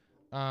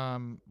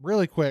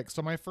 Really quick.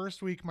 So my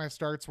first week, my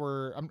starts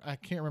were, I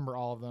can't remember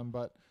all of them,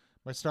 but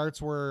my starts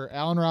were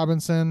Allen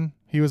Robinson.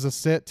 He was a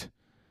sit.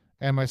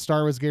 And my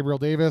star was Gabriel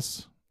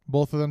Davis.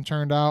 Both of them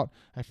turned out.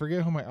 I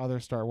forget who my other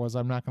star was.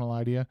 I'm not going to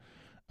lie to you.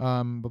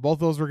 But both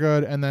those were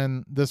good. And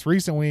then this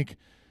recent week,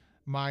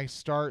 my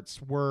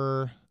starts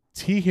were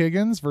T.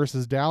 Higgins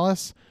versus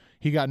Dallas.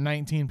 He got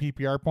 19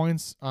 PPR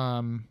points.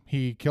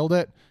 He killed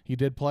it. He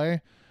did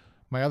play.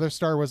 My other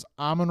star was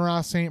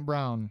Amon-Ra St.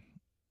 Brown.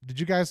 Did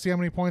you guys see how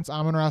many points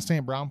Amon-Ra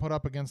St. Brown put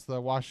up against the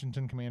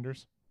Washington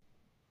Commanders?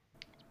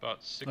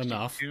 About 62,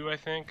 Enough. I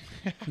think.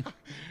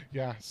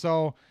 Yeah.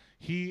 So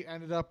he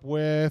ended up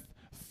with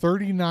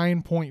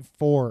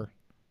 39.4.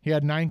 He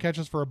had 9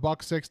 catches for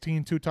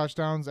 $116, 2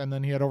 touchdowns, and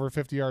then he had over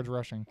 50 yards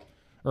rushing,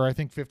 or I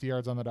think 50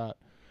 yards on the dot.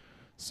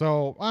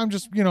 So I'm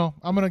just,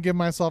 I'm going to give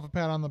myself a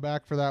pat on the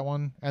back for that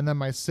one. And then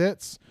my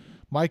sits,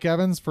 Mike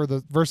Evans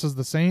versus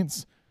the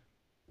Saints.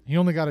 He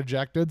only got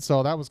ejected,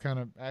 so that was kind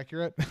of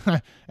accurate.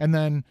 And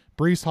then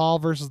Breece Hall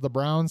versus the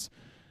Browns.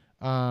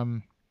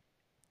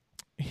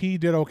 He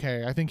did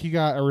okay. I think he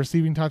got a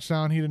receiving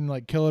touchdown. He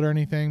didn't kill it or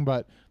anything,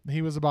 but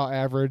he was about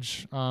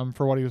average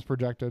for what he was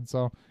projected.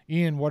 So,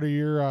 Ian, what are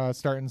your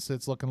starting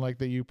sits looking like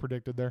that you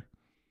predicted there?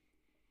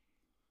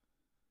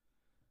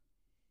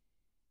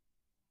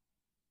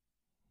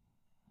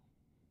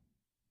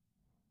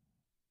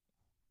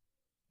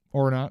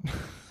 Or not?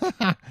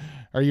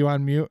 Are you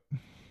on mute?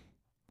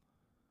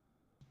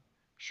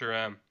 Sure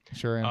am.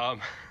 Sure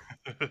am.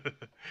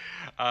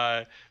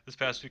 This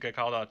past week I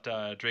called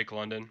out Drake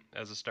London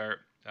as a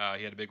start.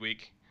 He had a big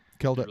week.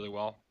 Killed Did it. really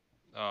well.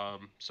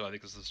 So I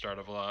think this is the start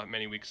of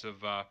many weeks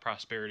of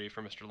prosperity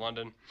for Mr.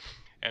 London.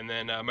 And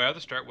then my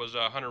other start was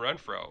Hunter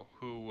Renfrow,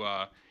 who,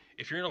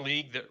 if you're in a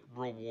league that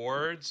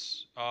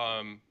rewards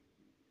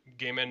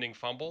game-ending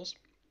fumbles,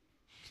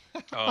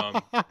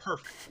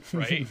 perfect,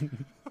 right?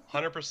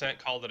 100%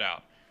 called it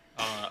out.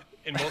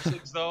 In most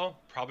leagues, though,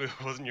 probably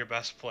wasn't your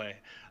best play.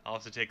 I'll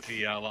have to take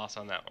the loss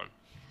on that one.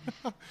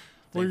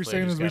 What you're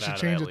saying is we should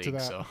change it to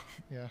that. So.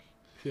 Yeah.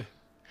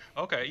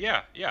 Okay,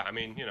 yeah. I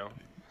mean,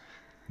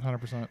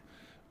 100%.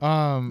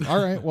 All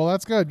right. Well,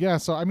 that's good. Yeah.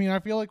 So, I mean, I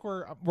feel like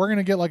we're going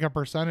to get a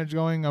percentage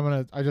going.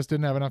 I just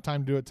didn't have enough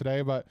time to do it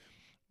today, but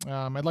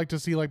I'd like to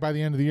see by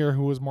the end of the year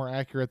who was more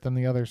accurate than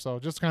the other. So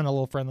just kind of a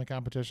little friendly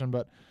competition,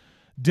 but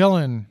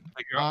Dylan,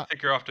 I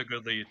think you're off to a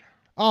good lead.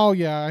 Oh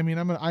yeah. I mean,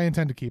 I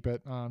intend to keep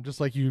it. Just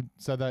like you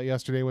said that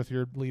yesterday with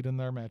your lead in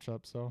their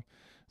matchup. So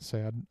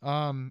sad.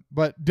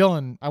 But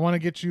Dylan, I want to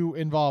get you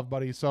involved,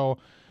 buddy. So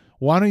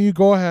why don't you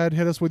go ahead,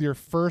 hit us with your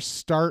first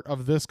start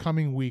of this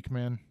coming week,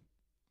 man?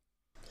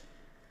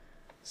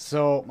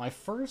 So my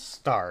first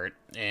start,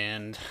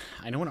 and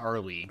I know in our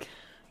league,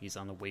 he's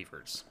on the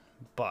waivers,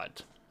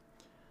 but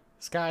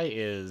this guy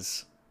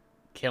is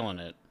killing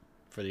it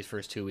for these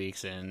first 2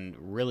 weeks and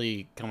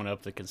really coming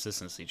up the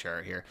consistency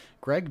chart here.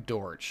 Greg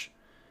Dortch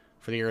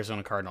for the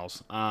Arizona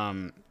Cardinals.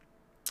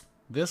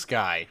 This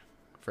guy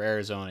for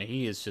Arizona,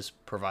 he is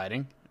just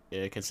providing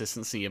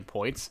consistency in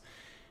points,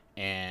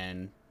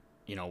 and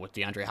with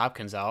DeAndre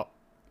Hopkins out,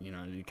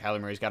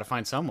 Kyler Murray's got to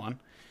find someone.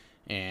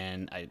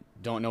 And I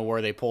don't know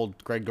where they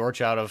pulled Greg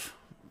Dortch out of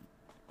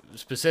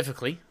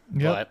specifically,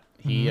 Yep. but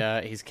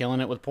he's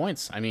killing it with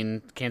points. I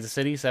mean, Kansas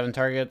City, 9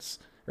 targets,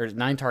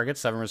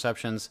 7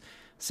 receptions,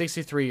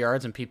 63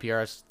 yards, and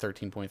PPR is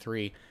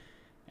 13.3.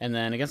 And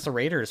then against the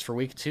Raiders for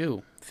week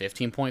 2,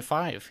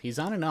 15.5. He's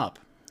on and up,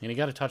 and he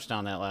got a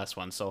touchdown that last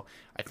one. So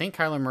I think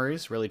Kyler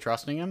Murray's really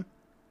trusting him.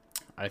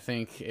 I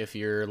think if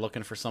you're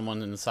looking for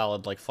someone in the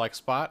solid like flex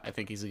spot, I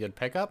think he's a good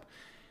pickup.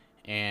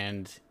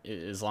 And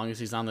as long as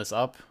he's on this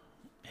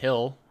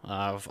uphill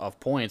of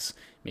points,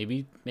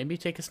 maybe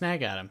take a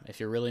snag at him if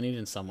you're really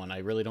needing someone. I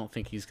really don't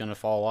think he's going to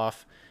fall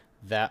off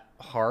that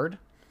hard.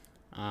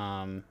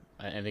 I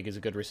think he's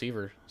a good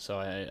receiver, so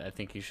I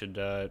think you should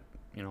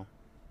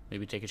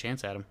maybe take a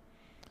chance at him.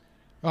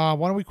 Why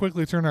don't we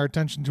quickly turn our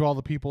attention to all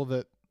the people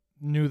that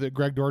knew that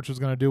Greg Dortch was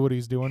going to do what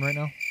he's doing right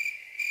now?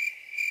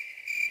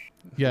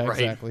 Yeah, Right.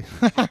 exactly.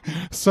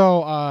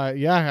 So,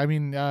 I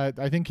mean,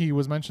 I think he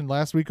was mentioned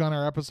last week on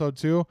our episode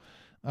too.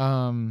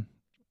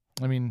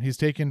 I mean, he's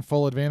taking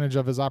full advantage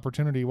of his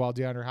opportunity while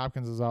DeAndre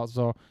Hopkins is out.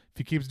 So if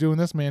he keeps doing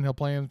this, man, he'll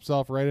play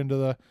himself right into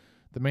the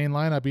main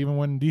lineup even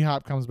when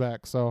D-Hop comes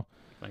back. So,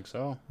 I think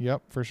so.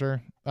 Yep, for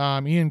sure.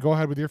 Ian, go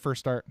ahead with your first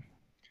start.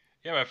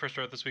 Yeah, my first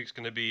start this week is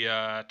going to be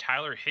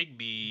Tyler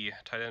Higbee,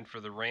 tight end for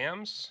the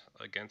Rams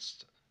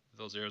against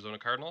those Arizona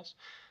Cardinals.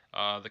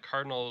 The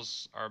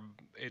Cardinals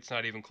it's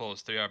not even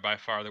close. They are by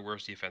far the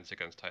worst defense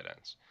against tight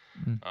ends.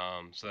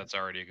 So that's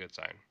already a good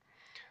sign.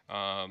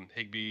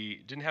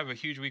 Higbee didn't have a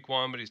huge week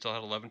 1, but he still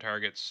had 11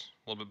 targets.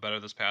 A little bit better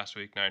this past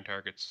week, 9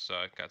 targets.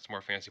 Got some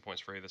more fantasy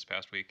points for you this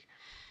past week.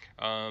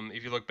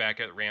 If you look back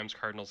at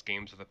Rams-Cardinals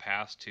games of the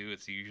past, too,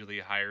 it's usually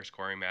a higher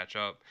scoring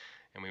matchup.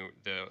 And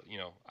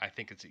I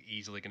think it's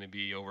easily going to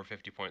be over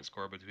 50-point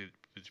score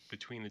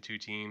between the two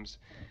teams.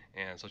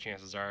 And so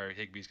chances are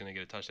Higbee's going to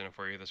get a touchdown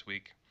for you this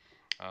week.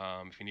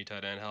 If you need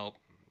tight end help,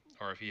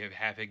 or if you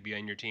have Higbee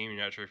on your team,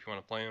 you're not sure if you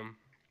want to play him,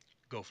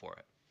 go for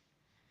it.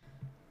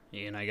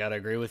 Ian, I got to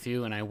agree with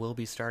you, and I will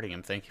be starting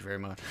him. Thank you very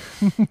much.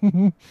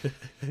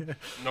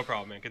 No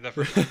problem, man. Get that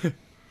first.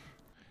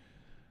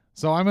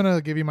 So I'm going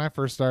to give you my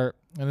first start,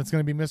 and it's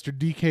going to be Mr.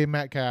 DK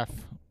Metcalf.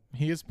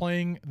 He is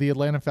playing the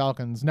Atlanta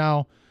Falcons.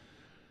 Now,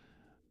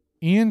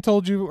 Ian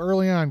told you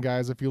early on,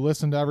 guys, if you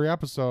listened to every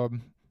episode,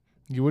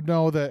 you would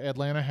know that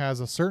Atlanta has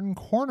a certain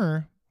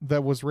corner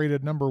that was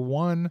rated number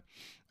 1,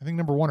 I think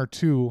number 1 or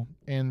 2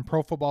 in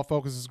Pro Football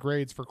Focus's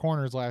grades for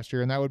corners last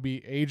year, and that would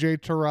be A.J.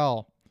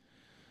 Terrell.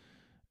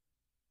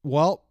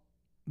 Well,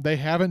 they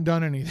haven't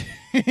done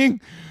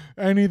anything,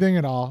 anything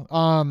at all.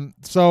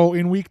 So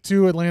in week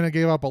 2, Atlanta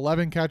gave up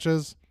 11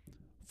 catches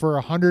for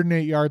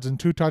 108 yards and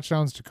 2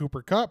 touchdowns to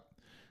Cooper Kupp.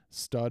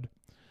 Stud.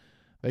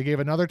 They gave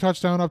another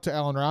touchdown up to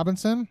Allen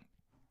Robinson.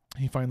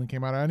 He finally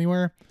came out of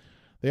anywhere.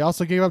 They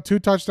also gave up 2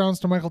 touchdowns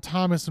to Michael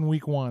Thomas in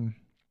week 1.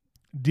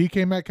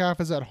 DK Metcalf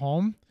is at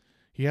home.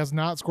 He has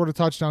not scored a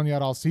touchdown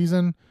yet all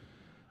season.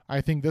 I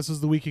think this is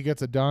the week he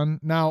gets it done.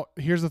 Now,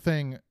 here's the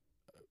thing.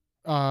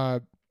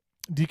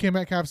 DK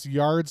Metcalf's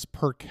yards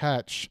per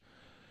catch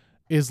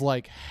is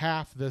like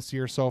half this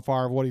year so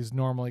far of what he's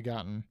normally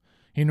gotten.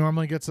 He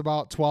normally gets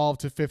about 12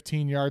 to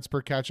 15 yards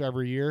per catch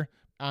every year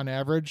on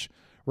average.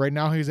 Right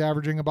now he's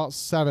averaging about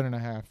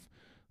 7.5.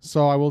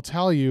 So I will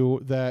tell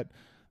you that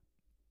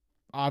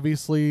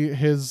obviously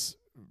his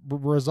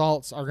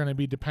results are going to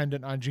be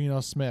dependent on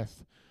Geno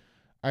Smith.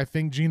 I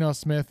think Geno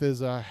Smith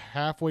is a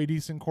halfway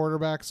decent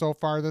quarterback so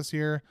far this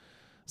year.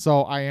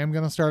 So I am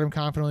going to start him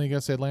confidently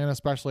against Atlanta,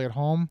 especially at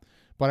home.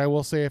 But I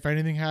will say if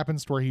anything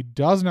happens to where he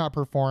does not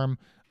perform,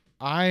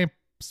 I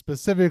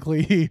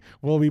specifically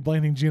will be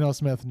blaming Geno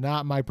Smith,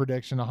 not my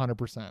prediction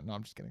 100%. No,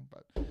 I'm just kidding.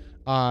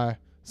 But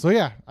so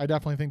yeah, I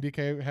definitely think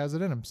DK has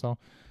it in him. So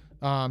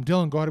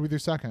Dylan, go ahead with your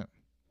second.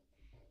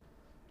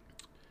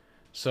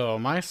 So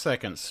my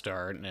second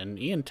start, and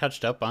Ian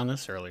touched up on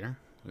this earlier.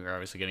 We were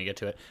obviously going to get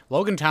to it.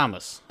 Logan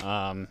Thomas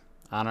on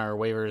our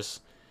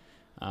waivers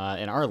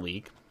in our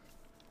league.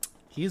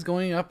 He's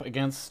going up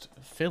against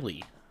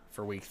Philly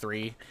for week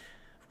 3,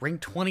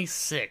 ranked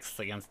 26th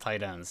against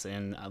tight ends.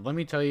 And let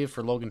me tell you,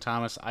 for Logan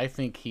Thomas, I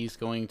think he's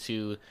going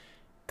to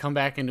come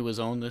back into his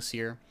own this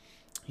year.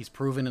 He's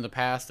proven in the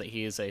past that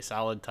he is a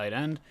solid tight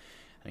end.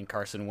 I think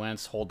Carson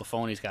Wentz, hold the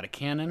phone, he's got a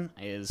cannon,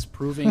 is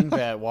proving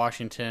that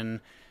Washington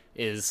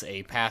is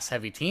a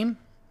pass-heavy team.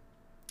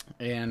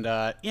 And,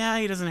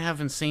 he doesn't have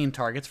insane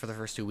targets for the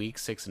first 2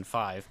 weeks, 6 and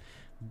 5.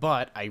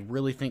 But I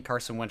really think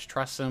Carson Wentz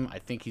trusts him. I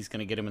think he's going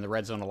to get him in the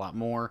red zone a lot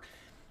more.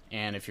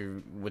 And if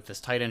you're with this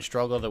tight end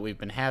struggle that we've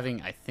been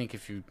having, I think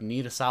if you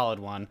need a solid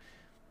one,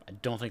 I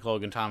don't think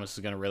Logan Thomas is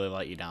going to really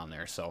let you down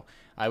there. So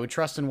I would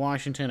trust in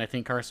Washington. I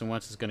think Carson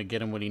Wentz is going to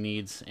get him what he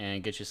needs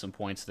and get you some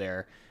points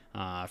there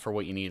for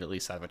what you need, at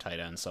least out of a tight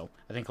end. So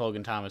I think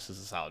Logan Thomas is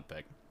a solid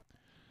pick.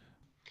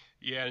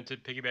 Yeah, and to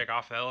piggyback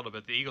off that a little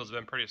bit, the Eagles have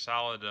been pretty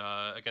solid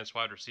against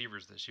wide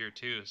receivers this year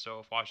too. So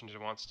if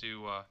Washington wants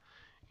to,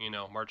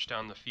 march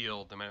down the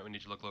field, they might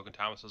need to look Logan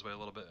Thomas's way a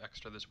little bit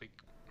extra this week.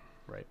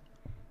 Right.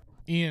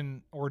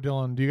 Ian or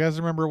Dylan, do you guys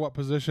remember what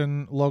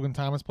position Logan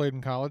Thomas played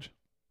in college?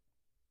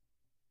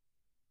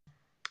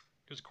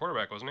 He was a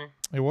quarterback, wasn't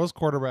he? It was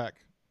quarterback.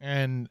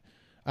 And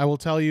I will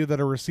tell you that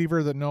a receiver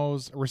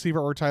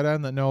or tight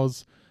end that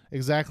knows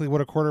exactly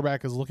what a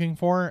quarterback is looking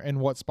for and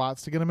what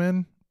spots to get him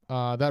in,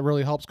 that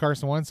really helps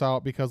Carson Wentz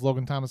out because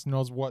Logan Thomas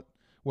knows what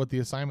the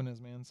assignment is,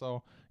 man.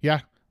 So,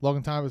 yeah,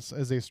 Logan Thomas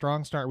is a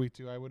strong start week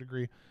 2. I would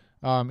agree.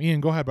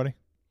 Ian, go ahead, buddy.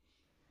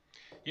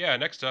 Yeah,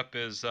 next up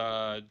is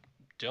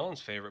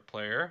Dylan's favorite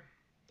player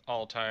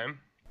all time,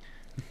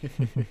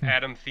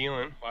 Adam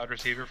Thielen, wide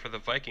receiver for the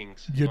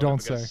Vikings. You Going up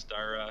don't say. against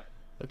our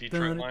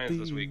Detroit Lions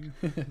this week.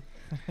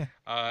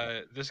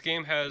 This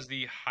game has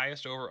the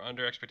highest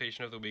over-under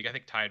expectation of the week. I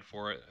think tied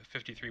for it,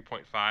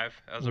 53.5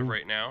 as of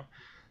right now.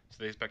 So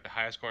they expect the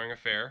highest scoring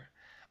affair.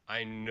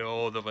 I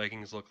know the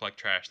Vikings looked like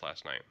trash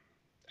last night.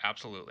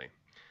 Absolutely.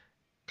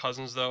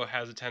 Cousins, though,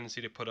 has a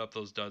tendency to put up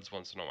those duds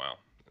once in a while.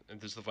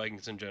 And this the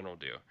Vikings in general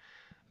do.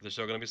 They're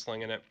still going to be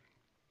slinging it.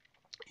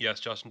 Yes,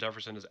 Justin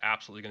Jefferson is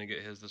absolutely going to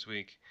get his this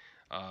week.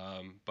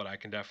 But I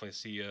can definitely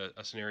see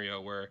a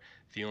scenario where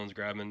Thielen's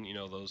grabbing,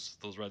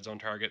 those red zone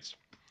targets.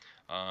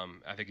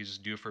 I think he's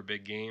just due for a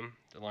big game.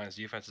 The Lions'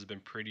 defense has been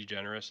pretty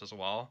generous as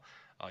well.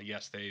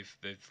 Yes, they've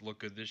looked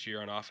good this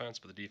year on offense,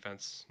 but the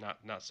defense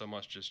not so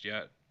much just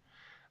yet.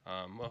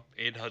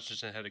 Aiden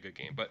Hutchinson had a good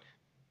game, but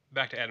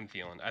back to Adam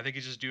Thielen. I think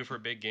he's just due for a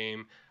big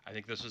game. I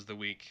think this is the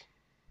week.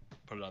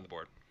 Put it on the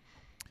board.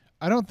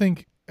 I don't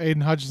think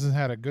Aiden Hutchinson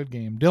had a good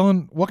game.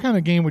 Dylan, what kind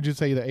of game would you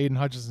say that Aiden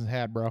Hutchinson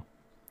had, bro?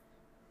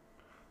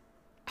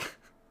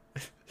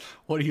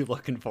 What are you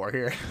looking for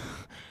here?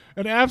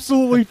 An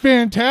absolutely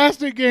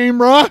fantastic game,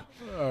 bro.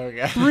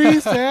 Okay. 3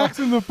 sacks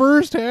in the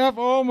first half.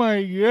 Oh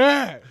my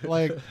god.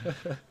 Like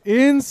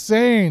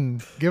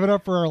insane. Give it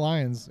up for our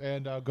Lions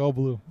and go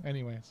blue.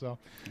 Anyway, so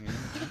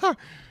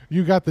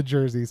you got the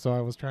jersey, so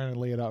I was trying to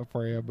lay it out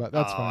for you, but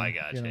that's fine. I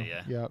got you,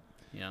 yeah. Yep.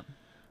 Yeah.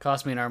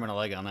 Cost me an arm and a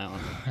leg on that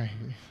one.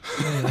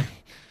 Anyway,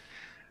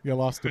 you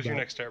lost Who's the your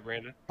bet. next start,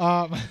 Brandon?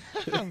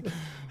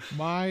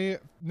 My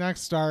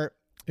next start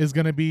is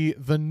going to be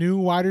the new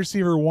wide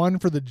receiver 1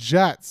 for the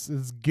Jets.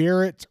 It's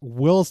Garrett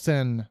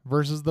Wilson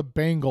versus the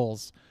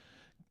Bengals.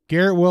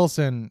 Garrett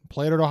Wilson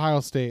played at Ohio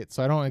State,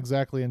 so I don't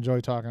exactly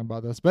enjoy talking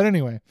about this. But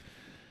anyway,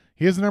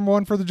 he is the number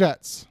 1 for the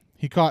Jets.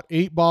 He caught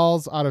 8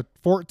 balls out of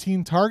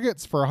 14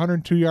 targets for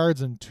 102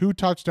 yards and 2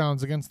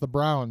 touchdowns against the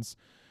Browns.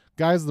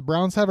 Guys, the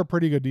Browns have a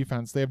pretty good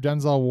defense. They have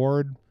Denzel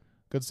Ward,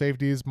 good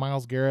safeties,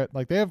 Myles Garrett.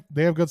 Like they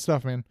have good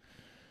stuff, man.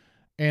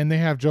 And they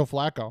have Joe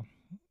Flacco.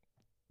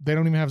 They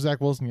don't even have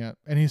Zach Wilson yet,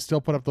 and he still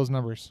put up those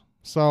numbers.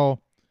 So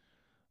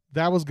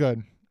that was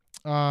good.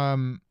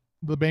 The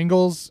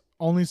Bengals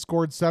only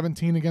scored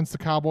 17 against the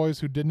Cowboys,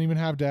 who didn't even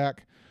have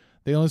Dak.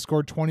 They only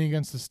scored 20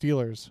 against the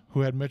Steelers,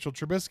 who had Mitchell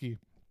Trubisky.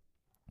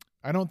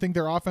 I don't think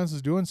their offense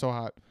is doing so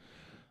hot.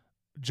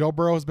 Joe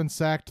Burrow has been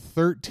sacked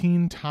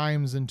 13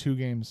 times in 2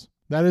 games.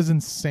 That is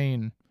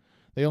insane.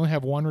 They only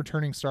have 1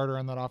 returning starter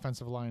on that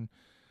offensive line.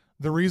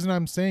 The reason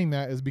I'm saying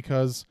that is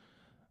because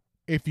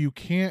if you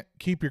can't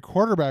keep your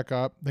quarterback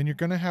up, then you're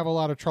going to have a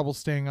lot of trouble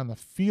staying on the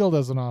field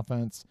as an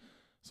offense.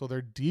 So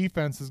their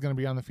defense is going to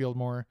be on the field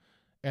more.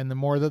 And the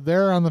more that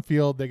they're on the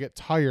field, they get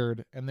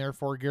tired. And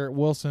therefore, Garrett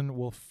Wilson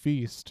will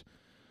feast.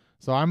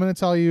 So I'm going to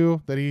tell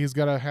you that he's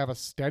got to have a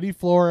steady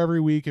floor every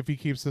week if he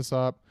keeps this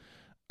up.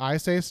 I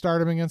say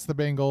start him against the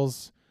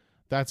Bengals.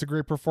 That's a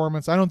great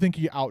performance. I don't think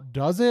he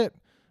outdoes it,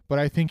 but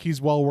I think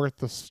he's well worth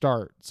the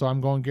start. So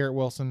I'm going Garrett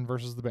Wilson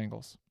versus the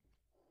Bengals.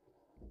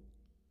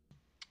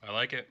 I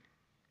like it.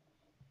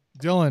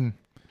 Dylan,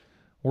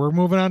 we're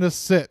moving on to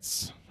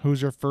sits.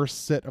 Who's your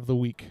first sit of the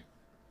week?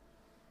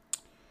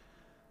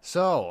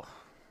 So,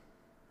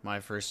 my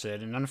first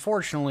sit, and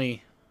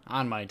unfortunately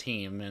on my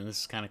team, and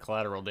this is kind of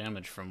collateral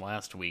damage from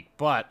last week,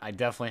 but I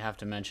definitely have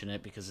to mention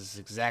it because this is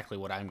exactly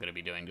what I'm going to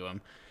be doing to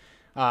him.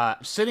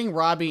 Sitting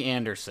Robbie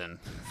Anderson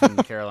from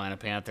the Carolina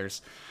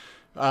Panthers.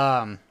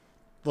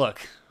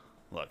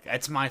 Look,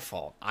 it's my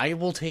fault. I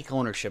will take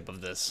ownership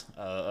of this,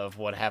 of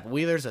what happened.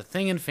 There's a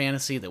thing in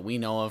fantasy that we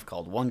know of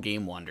called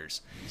one-game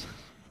wonders.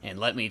 And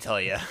let me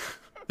tell you,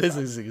 this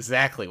is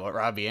exactly what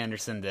Robbie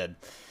Anderson did.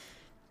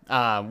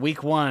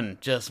 Week 1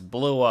 just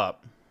blew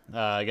up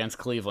against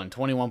Cleveland,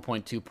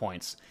 21.2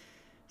 points.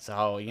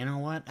 So, you know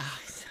what?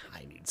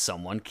 I need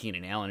someone.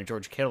 Keenan Allen and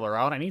George Kittle are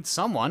out. I need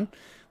someone.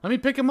 Let me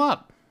pick him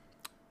up.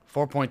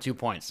 4.2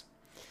 points.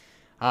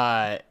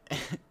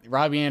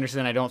 Robbie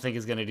Anderson, I don't think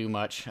is going to do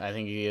much. I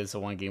think he is a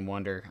one-game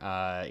wonder.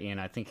 And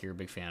I think you're a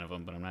big fan of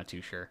him, but I'm not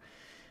too sure.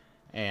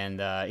 And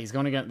they're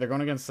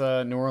going against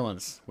New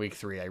Orleans week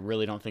 3. I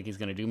really don't think he's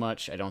going to do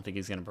much. I don't think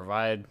he's going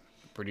to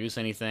produce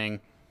anything.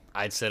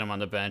 I'd sit him on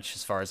the bench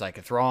as far as I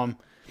could throw him.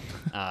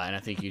 And I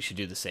think you should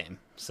do the same.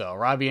 So,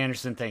 Robbie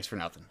Anderson, thanks for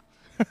nothing.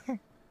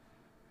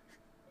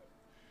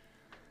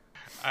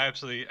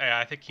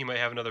 I think he might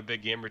have another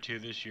big game or two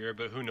this year,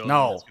 but who knows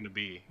No. when it's going to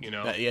be,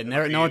 Yeah,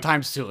 never, no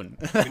time soon.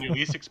 When you're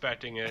least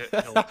expecting it,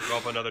 he'll throw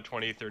up another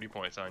 20, 30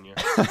 points on you.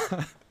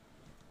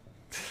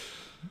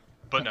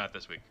 But not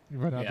this week.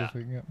 But not this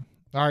week, yeah.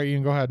 All right,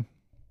 Ian, go ahead.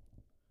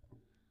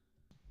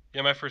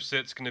 Yeah, my first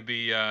sit's going to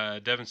be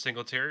Devin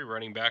Singletary,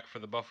 running back for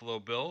the Buffalo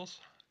Bills,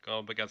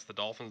 going up against the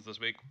Dolphins this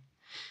week.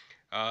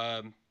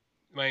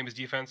 Miami's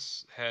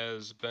defense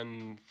has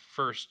been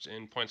first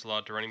in points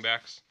allowed to running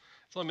backs.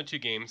 It's only been 2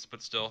 games,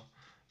 but still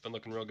been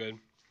looking real good.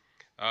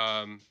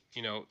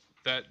 You know,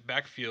 that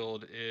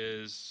backfield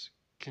is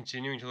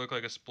continuing to look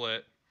like a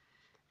split.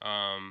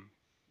 Um,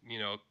 you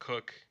know,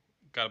 Cook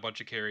got a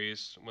bunch of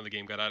carries when the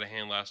game got out of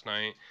hand last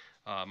night.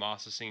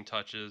 Moss is seeing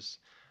touches.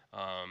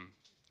 Um,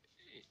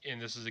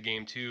 and this is a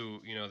game, too,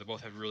 you know, they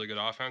both have really good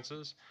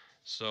offenses.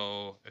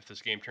 So if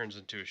this game turns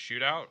into a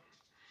shootout,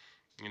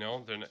 you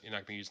know, you're not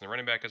going to be using the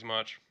running back as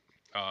much.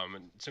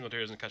 And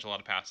Singletary doesn't catch a lot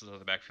of passes out of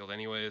the backfield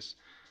anyways.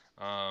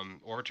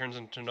 Or it turns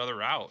into another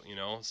route, you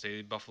know,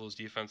 say Buffalo's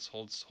defense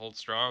holds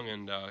strong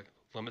and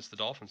limits the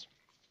Dolphins.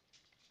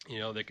 You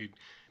know, they could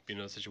be in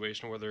a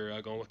situation where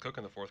they're going with Cook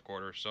in the fourth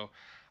quarter. So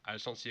I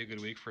just don't see a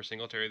good week for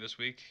Singletary this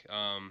week.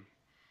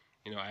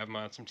 You know, I have him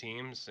on some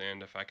teams,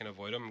 and if I can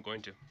avoid him, I'm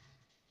going to.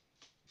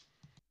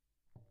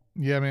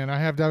 Yeah, man, I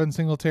have Devin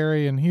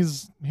Singletary, and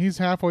he's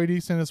halfway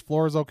decent. His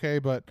floor is okay,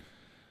 but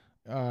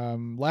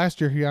last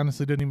year he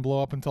honestly didn't even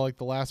blow up until like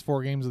the last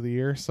 4 games of the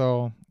year.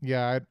 So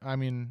yeah, I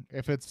mean,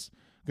 if it's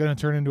gonna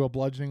turn into a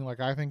bludgeoning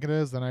like I think it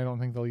is, then I don't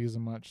think they'll use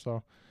him much.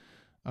 So,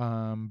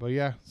 but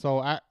yeah,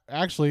 so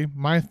actually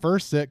my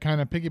first sit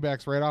kind of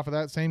piggybacks right off of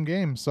that same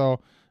game.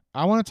 So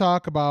I want to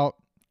talk about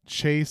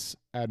Chase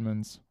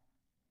Edmonds.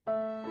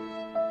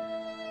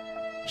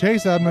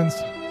 Chase Edmonds,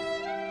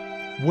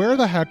 where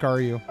the heck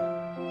are you?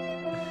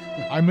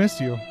 I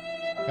miss you,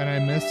 and I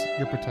miss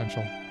your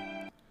potential.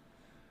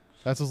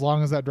 That's as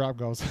long as that drop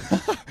goes.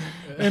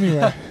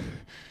 Anyway,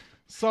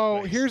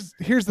 so Nice.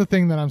 here's the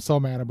thing that I'm so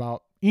mad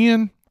about.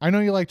 Ian, I know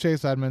you like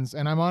Chase Edmonds,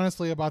 and I'm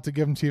honestly about to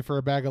give him to you for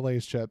a bag of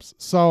Lay's chips.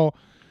 So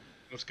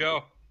Let's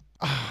go.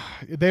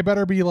 they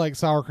better be like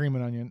sour cream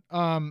and onion.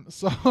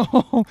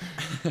 So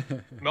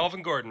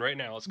Melvin Gordon right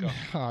now. Let's go.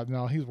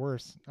 no, he's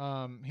worse.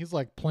 He's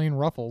like plain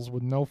Ruffles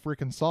with no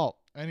freaking salt.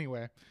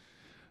 Anyway,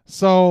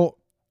 so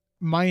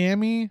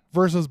Miami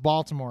versus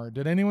Baltimore.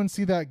 Did anyone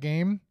see that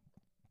game?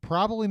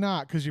 Probably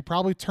not, because you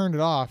probably turned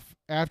it off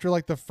after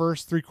like the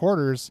first 3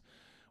 quarters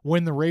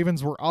when the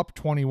Ravens were up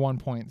 21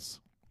 points.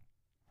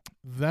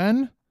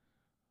 Then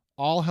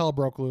all hell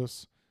broke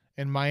loose,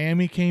 and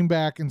Miami came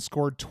back and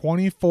scored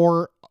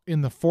 24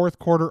 in the fourth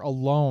quarter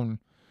alone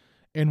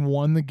and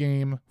won the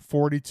game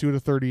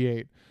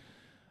 42-38.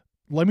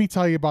 Let me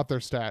tell you about their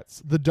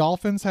stats. The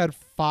Dolphins had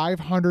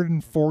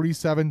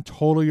 547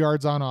 total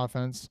yards on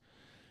offense.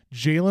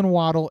 Jalen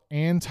Waddle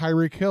and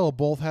Tyreek Hill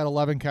both had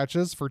 11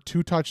 catches for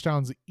 2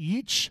 touchdowns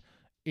each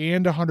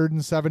and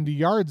 170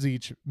 yards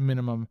each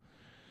minimum.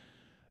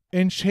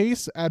 And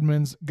Chase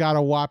Edmonds got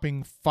a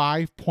whopping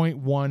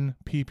 5.1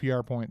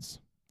 PPR points.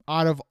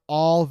 Out of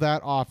all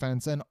that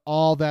offense and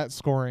all that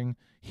scoring,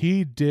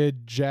 he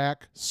did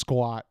jack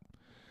squat.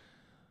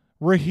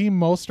 Raheem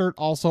Mostert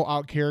also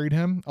outcarried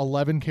him,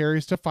 11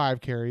 carries to 5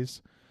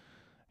 carries.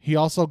 He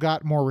also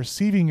got more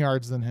receiving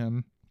yards than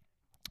him.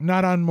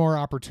 Not on more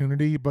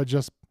opportunity, but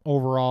just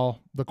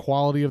overall the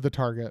quality of the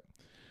target.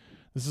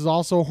 This is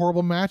also a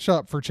horrible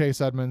matchup for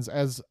Chase Edmonds,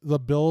 as the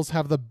Bills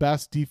have the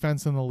best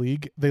defense in the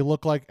league. They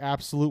look like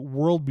absolute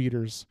world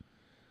beaters.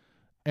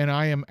 And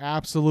I am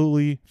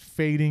absolutely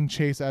fading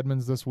Chase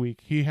Edmonds this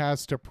week. He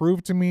has to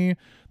prove to me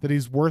that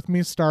he's worth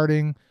me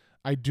starting.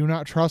 I do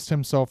not trust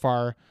him so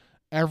far.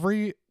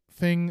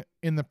 Everything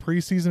in the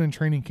preseason and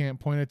training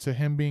camp pointed to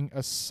him being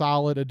a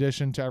solid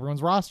addition to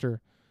everyone's roster.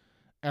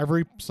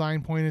 Every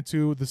sign pointed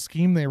to the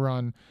scheme they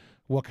run,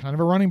 what kind of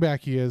a running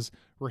back he is.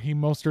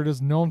 Raheem Mostert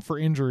is known for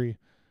injury.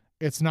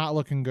 It's not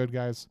looking good,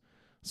 guys.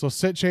 So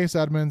sit Chase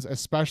Edmonds,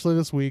 especially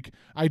this week.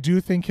 I do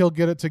think he'll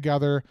get it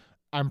together.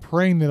 I'm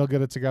praying that he'll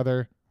get it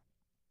together,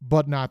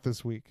 but not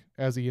this week,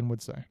 as Ian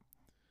would say.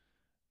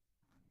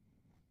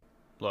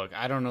 Look,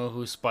 I don't know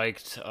who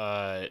spiked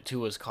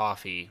Tua's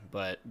coffee,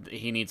 but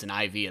he needs an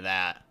IV of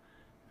that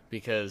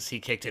because he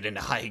kicked it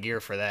into high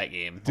gear for that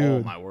game. Dude,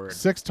 oh, my word.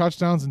 6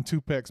 touchdowns and 2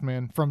 picks,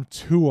 man, from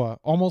Tua.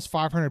 Almost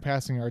 500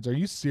 passing yards. Are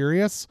you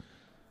serious?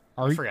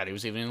 I forgot he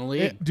was even in the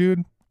league.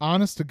 Dude,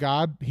 honest to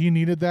God, he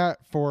needed that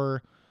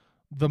for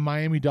the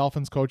Miami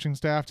Dolphins coaching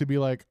staff to be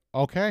like,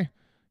 okay,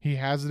 he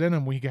has it in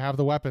him. We can have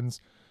the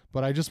weapons.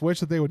 But I just wish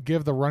that they would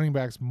give the running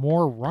backs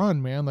more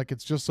run, man. Like,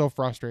 it's just so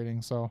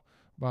frustrating. So,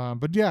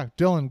 but yeah,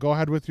 Dylan, go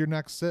ahead with your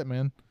next sit,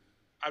 man.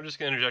 I'm just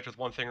gonna interject with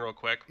one thing real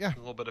quick. Yeah.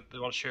 I want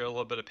to share a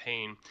little bit of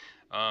pain.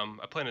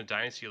 I play in a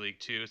dynasty league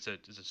too. It's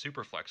a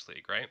super flex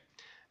league, right?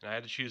 And I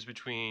had to choose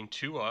between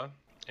Tua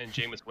and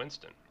Jameis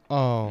Winston.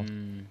 Oh.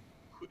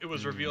 It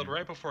was revealed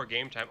right before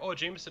game time. Oh,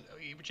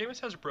 Jameis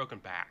has a broken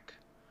back.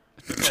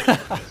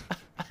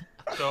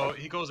 So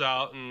he goes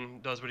out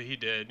and does what he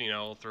did. You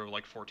know, throw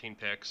like 14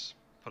 picks,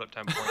 put up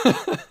 10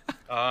 points.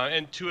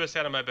 And Tua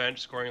sat on my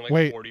bench scoring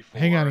like 44.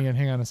 Hang on, Ian.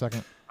 Hang on a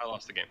second. I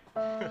lost the game.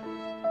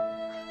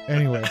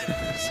 Anyway,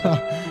 so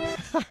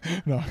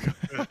no.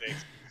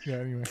 Thanks. Yeah.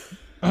 Anyway.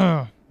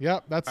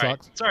 Yep, that All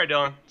right. sucks. Sorry,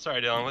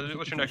 Dylan.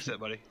 What's your next sit,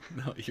 buddy?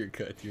 No, you're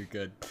good. You're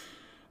good.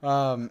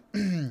 All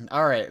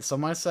right. So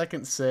my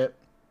second sit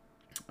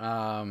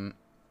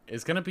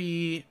is going to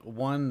be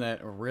one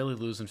that I'm really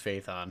losing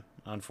faith on,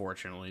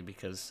 unfortunately,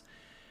 because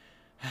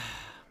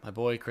My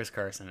boy Chris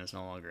Carson is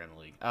no longer in the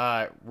league.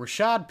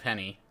 Rashad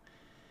Penny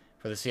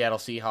for the Seattle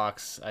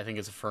Seahawks, I think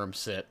it's a firm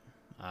sit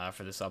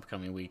for this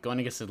upcoming week. Going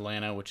against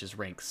Atlanta, which is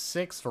ranked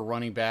 6th for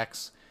running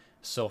backs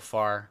so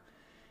far.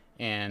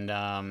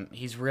 And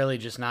he's really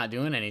just not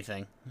doing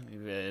anything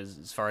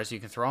as far as you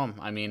can throw him.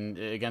 I mean,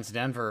 against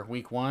Denver,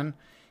 week 1,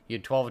 he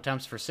had 12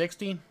 attempts for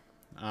 60.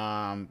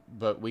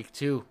 But week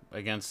 2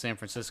 against San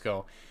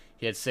Francisco,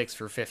 he had 6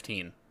 for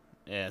 15.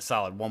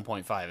 Solid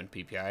 1.5 in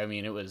PPR. I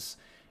mean, it was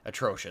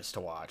atrocious to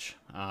watch.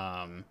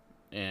 And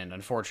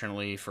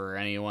unfortunately for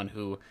anyone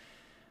who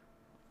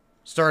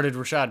started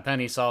Rashad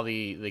Penny, saw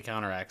the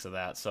counteracts of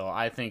that. So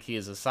I think he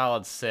is a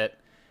solid sit.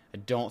 I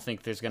don't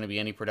think there's going to be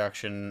any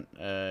production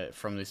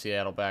from the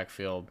Seattle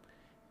backfield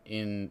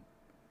in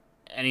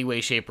any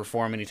way, shape, or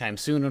form anytime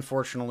soon,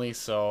 unfortunately.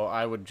 So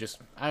I would just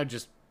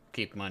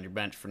keep him on your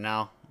bench for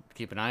now.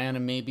 Keep an eye on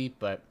him maybe,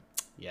 but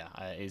yeah,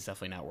 he's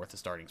definitely not worth a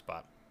starting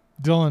spot.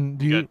 Dylan,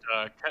 do you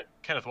got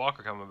Kenneth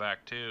Walker coming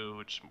back too,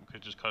 which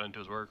could just cut into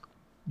his work.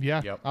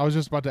 Yeah, Yep. I was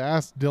just about to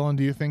ask Dylan,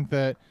 do you think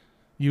that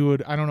you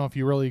would, I don't know if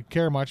you really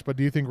care much, but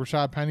do you think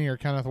Rashad Penny or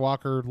Kenneth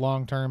Walker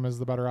long term is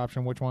the better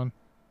option? Which one?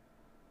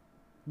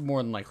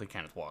 More than likely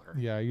Kenneth Walker.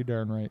 Yeah, you're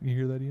darn right. You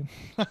hear that, Ian?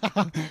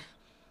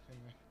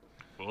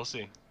 We'll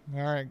see.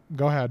 All right,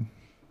 go ahead.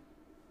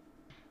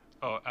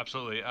 Oh,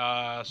 absolutely.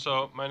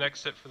 So my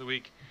next sit for the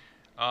week,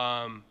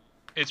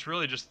 it's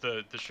really just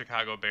the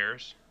Chicago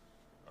Bears.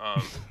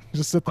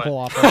 Just sit the but-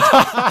 whole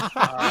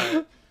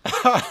offense.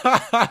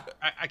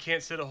 I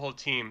can't sit a whole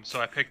team, so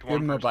I picked Give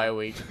one him a person. bye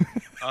week.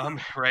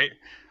 Right.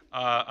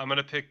 I'm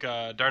gonna pick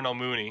Darnell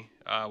Mooney,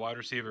 wide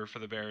receiver for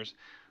the Bears,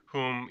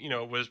 whom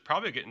was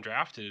probably getting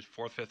drafted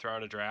 4th, 5th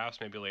round of drafts,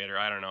 maybe later.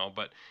 I don't know,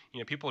 but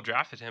people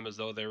drafted him as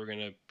though they were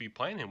gonna be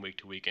playing him week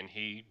to week, and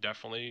he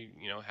definitely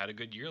had a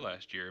good year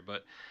last year.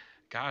 But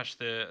gosh,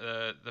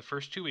 the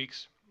first 2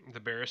 weeks, the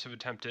Bears have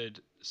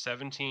attempted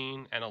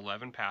 17 and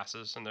 11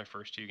 passes in their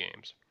first 2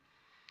 games.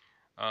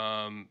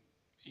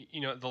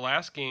 The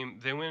last game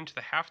they went into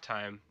the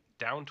halftime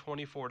down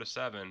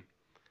 24-7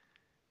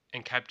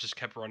 and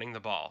kept running the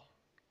ball.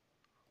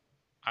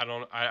 I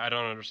don't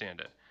understand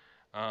it.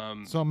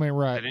 Something ain't They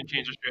right. didn't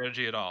change the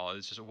strategy at all.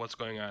 It's just what's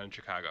going on in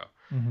Chicago.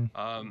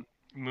 Mhm.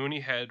 Mooney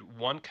had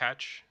 1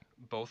 catch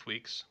both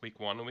weeks, week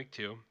 1 and week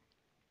 2.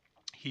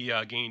 He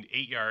gained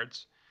 8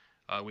 yards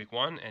week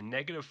 1 and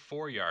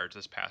 -4 yards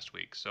this past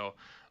week. So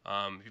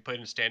if you played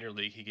in standard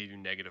league, he gave you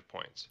negative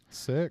points.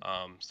 Sick.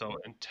 So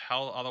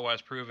until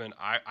otherwise proven,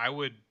 I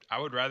would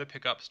rather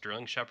pick up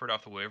Sterling Shepard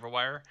off the waiver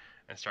wire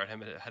and start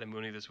him ahead of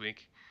Mooney this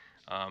week.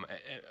 I'm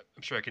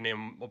sure I can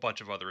name a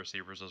bunch of other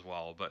receivers as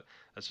well, but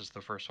that's just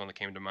the first one that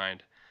came to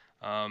mind.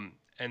 And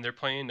they're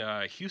playing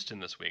Houston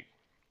this week.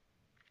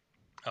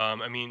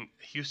 I mean,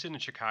 Houston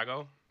and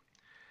Chicago,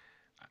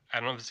 I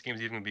don't know if this game's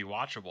even going to be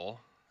watchable.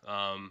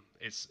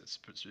 It's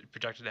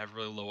projected to have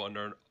really low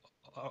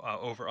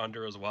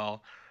over-under as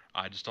well.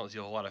 I just don't see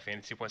a whole lot of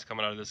fantasy points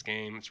coming out of this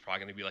game. It's probably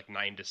going to be like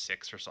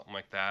 9-6 or something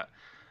like that.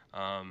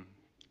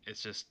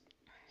 It's just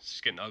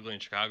getting ugly in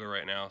Chicago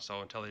right now.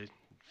 So until they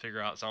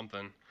figure out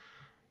something,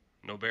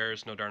 no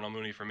Bears, no Darnell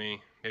Mooney for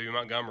me. Maybe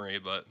Montgomery,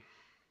 but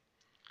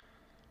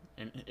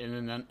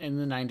In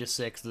the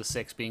 9-6, the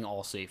 6 being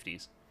all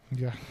safeties.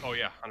 Yeah. oh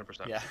yeah,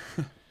 100%. Yeah.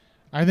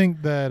 I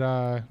think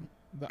that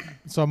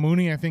so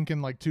Mooney, I think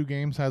in like 2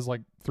 games has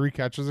like 3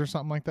 catches or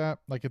something like that.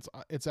 Like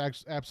it's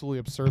absolutely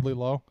absurdly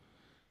low.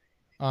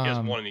 He has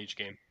 1 in each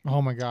game.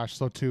 Oh my gosh,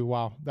 so 2.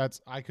 Wow,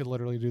 I could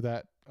literally do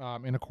that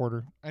in a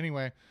quarter.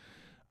 Anyway,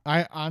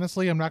 I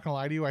honestly, I'm not gonna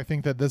lie to you. I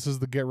think that this is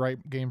the get right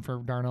game for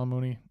Darnell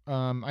Mooney.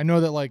 I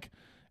know that like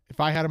if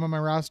I had him on my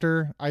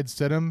roster, I'd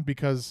sit him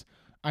because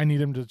I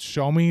need him to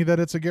show me that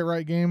it's a get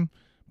right game.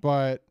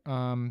 But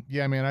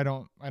yeah, man, I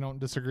don't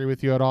disagree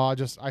with you at all.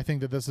 I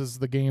think that this is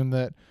the game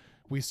that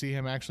we see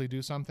him actually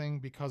do something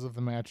because of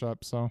the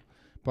matchup. So,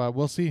 but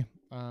we'll see.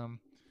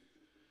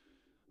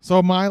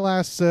 So my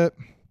last sit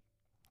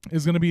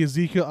is going to be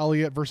Ezekiel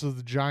Elliott versus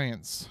the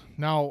Giants.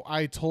 Now,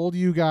 I told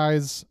you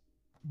guys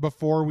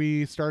before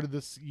we started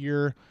this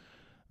year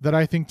that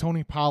I think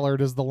Tony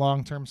Pollard is the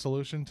long-term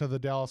solution to the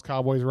Dallas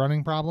Cowboys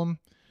running problem.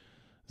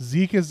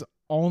 Zeke is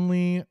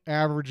only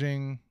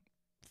averaging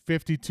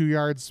 52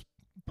 yards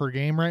per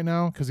game right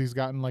now because he's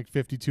gotten like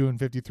 52 and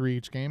 53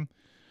 each game.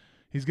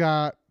 He's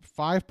got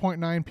 5.9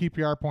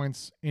 PPR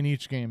points in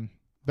each game.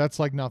 That's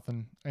like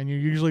nothing. And you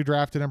usually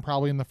drafted him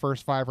probably in the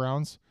first 5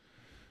 rounds.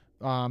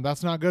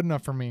 That's not good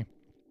enough for me.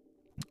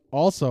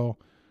 Also,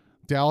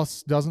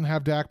 Dallas doesn't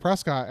have Dak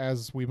Prescott,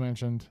 as we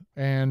mentioned,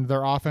 and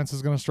their offense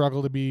is going to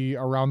struggle to be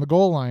around the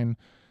goal line.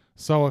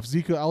 So if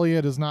Ezekiel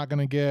Elliott is not going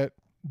to get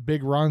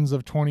big runs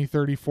of 20,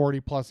 30,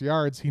 40 plus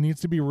yards, he needs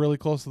to be really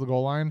close to the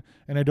goal line,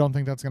 and I don't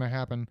think that's going to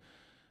happen.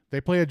 They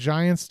play a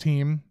Giants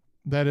team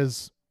that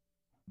is,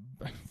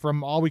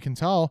 from all we can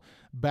tell,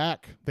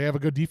 back. They have a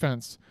good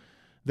defense.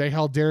 They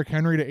held Derrick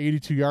Henry to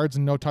 82 yards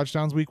and no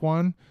touchdowns week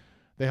 1.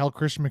 They held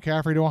Christian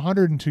McCaffrey to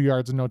 102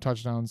 yards and no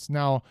touchdowns.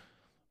 Now,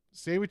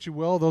 say what you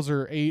will, those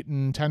are 8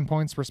 and 10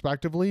 points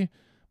respectively,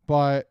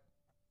 but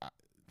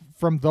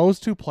from those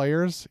two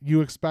players,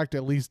 you expect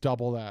at least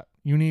double that.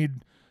 You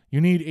need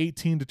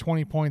 18 to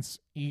 20 points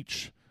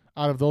each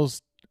out of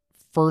those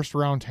first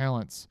round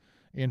talents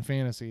in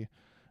fantasy.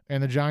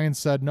 And the Giants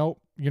said,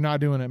 nope, you're not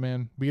doing it,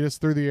 man. Beat us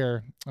through the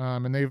air.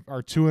 And they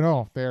are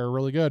 2-0. They are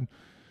really good.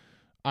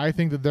 I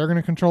think that they're going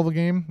to control the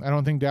game. I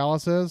don't think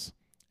Dallas is.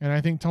 And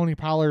I think Tony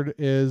Pollard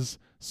is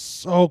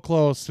so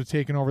close to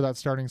taking over that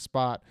starting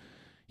spot.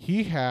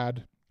 He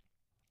had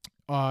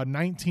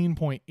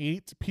 19.8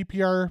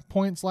 PPR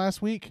points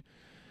last week.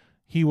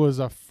 He was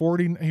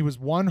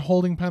one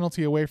holding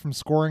penalty away from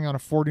scoring on a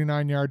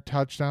 49-yard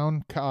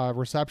touchdown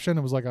reception.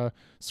 It was like a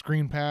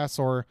screen pass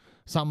or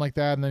something like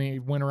that, and then he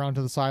went around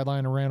to the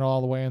sideline and ran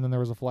all the way, and then there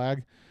was a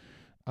flag.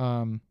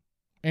 And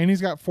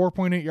he's got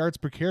 4.8 yards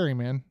per carry,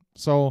 man.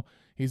 So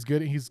he's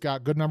good. He's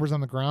got good numbers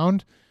on the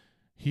ground.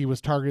 He was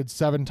targeted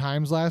 7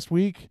 times last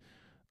week.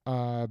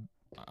 I'm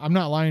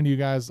not lying to you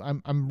guys.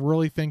 I'm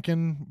really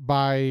thinking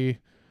by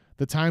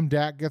the time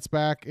Dak gets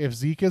back, if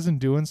Zeke isn't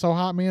doing so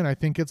hot, man, I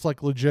think it's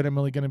like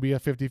legitimately going to be a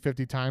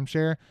 50-50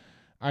 timeshare.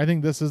 I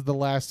think this is the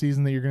last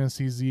season that you're going to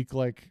see Zeke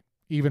like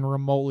even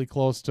remotely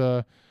close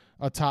to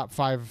a top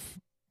 5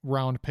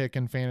 round pick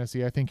in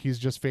fantasy. I think he's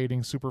just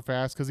fading super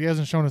fast because he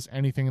hasn't shown us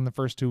anything in the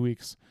first 2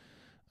 weeks.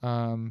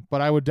 But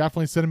I would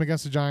definitely sit him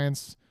against the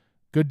Giants.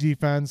 Good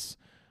defense.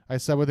 I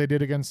said what they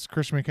did against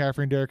Christian McCaffrey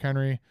and Derrick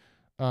Henry.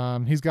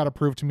 He's got to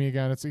prove to me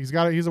again. He's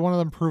one of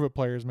them prove it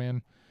players,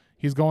 man.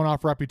 He's going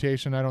off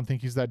reputation. I don't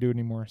think he's that dude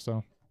anymore.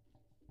 So,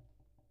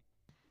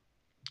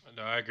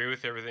 no, I agree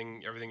with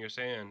everything you're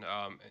saying.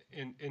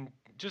 And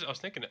just I was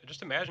thinking,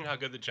 just imagine how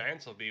good the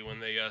Giants will be when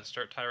they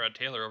start Tyrod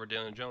Taylor over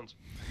Daniel Jones.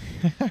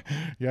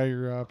 Yeah,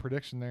 your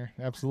prediction there,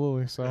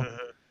 absolutely. So,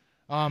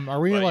 are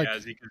we like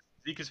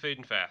Zeke is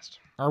fading fast?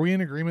 Are we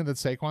in agreement that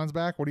Saquon's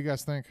back? What do you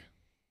guys think?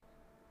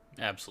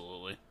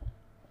 Absolutely.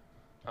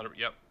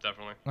 Yep,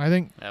 definitely.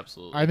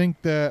 Absolutely. I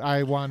think that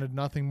I wanted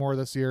nothing more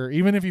this year,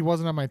 even if he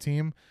wasn't on my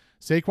team.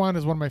 Saquon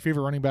is one of my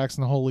favorite running backs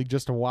in the whole league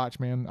just to watch,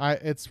 man.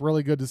 It's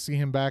really good to see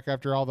him back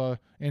after all the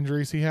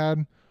injuries he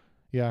had.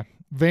 Yeah.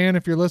 Van,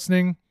 if you're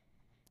listening,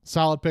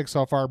 solid pick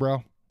so far,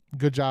 bro.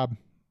 Good job.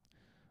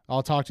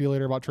 I'll talk to you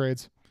later about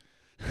trades.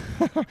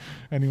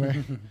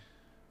 Anyway.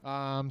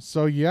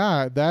 So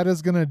yeah, that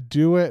is going to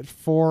do it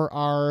for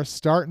our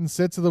start and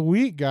sits of the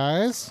week,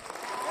 guys.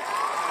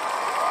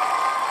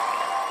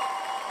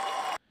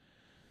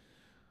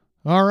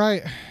 All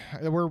right,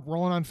 we're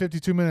rolling on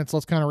 52 minutes.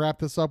 Let's kind of wrap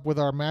this up with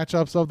our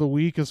matchups of the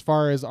week as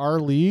far as our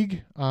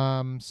league.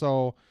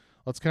 So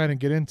let's kind of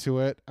get into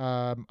it.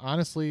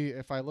 Honestly,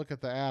 if I look at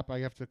the app,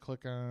 I have to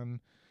click on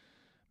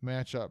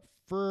matchup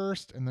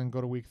first and then go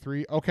to week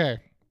 3. Okay.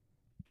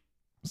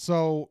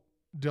 So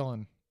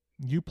Dylan,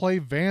 you play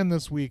Van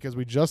this week, as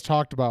we just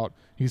talked about.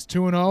 He's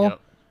 2-0.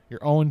 Yep. You're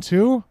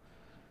 0-2.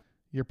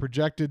 You're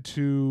projected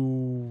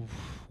to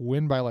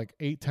win by like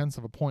 0.8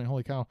 of a point.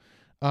 Holy cow.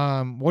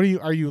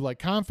 Are you like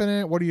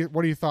confident? What are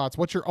your thoughts?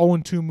 What's your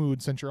 0-2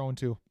 mood since you're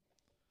 0-2?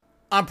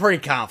 I'm pretty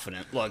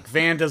confident. Look,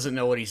 Van doesn't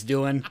know what he's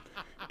doing.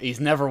 He's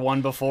never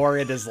won before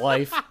in his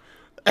life.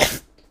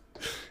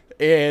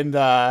 And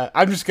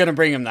I'm just going to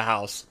bring him the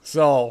house.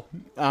 So,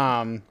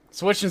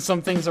 switching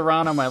some things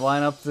around on my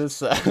lineup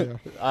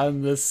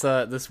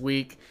this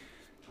week.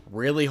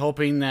 Really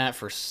hoping that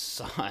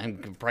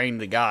I'm praying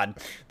to God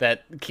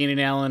that Keenan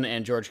Allen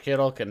and George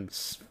Kittle can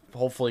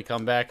hopefully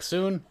come back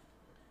soon.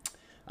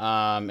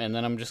 And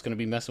then I'm just going to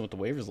be messing with the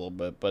waivers a little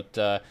bit, but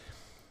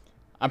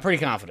I'm pretty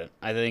confident.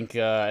 I think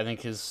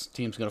his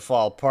team's going to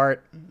fall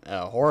apart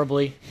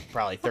horribly,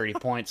 probably 30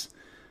 points,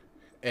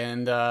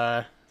 and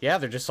yeah,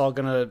 they're just all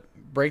going to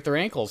break their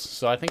ankles.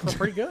 So I think we're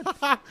pretty good.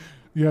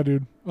 Yeah,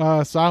 dude,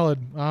 solid.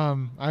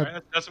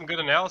 That's some good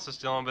analysis,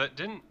 Dylan. But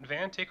didn't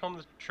Van take home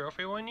the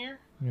trophy one year?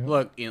 Yeah.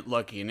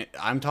 Look,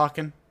 I'm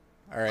talking.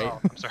 All right. Oh,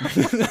 I'm sorry.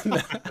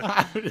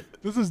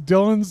 This is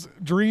Dylan's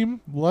dream.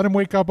 Let him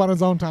wake up on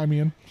his own time,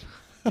 Ian.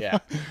 Yeah.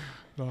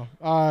 No.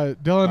 Dylan.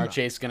 Jamar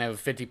Chase is going to have a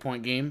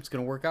 50-point game. It's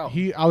going to work out.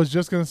 I was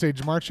just going to say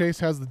Jamar Chase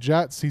has the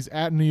Jets. He's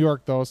at New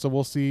York, though, so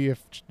we'll see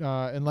if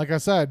and like I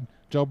said,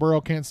 Joe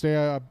Burrow can't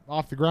stay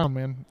off the ground,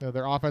 man.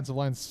 Their offensive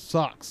line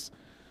sucks.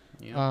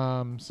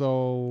 Yeah.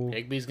 So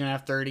Higbee's going to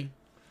have 30.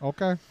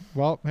 Okay.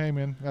 Well, hey,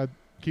 man,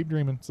 keep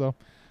dreaming. So,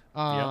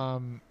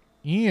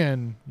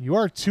 Ian, you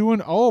are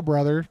 2-0,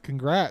 brother.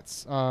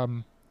 Congrats. I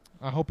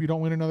hope you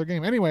don't win another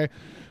game. Anyway,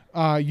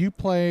 you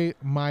play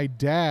my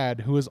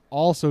dad, who is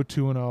also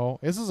 2-0.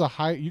 This is a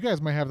high. You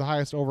guys might have the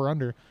highest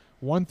over/under,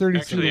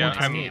 132.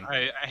 Actually,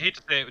 I hate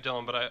to say it,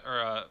 Dylan,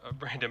 but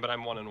Brandon, but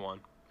I'm 1-1.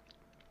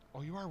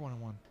 Oh, you are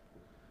 1-1.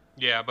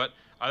 Yeah, but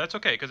that's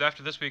okay because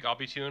after this week I'll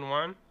be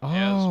 2-1,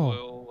 as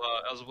will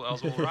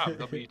Rob.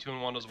 He'll be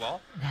 2-1 as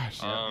well. Gosh,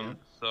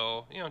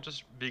 so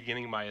just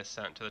beginning my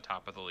ascent to the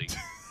top of the league.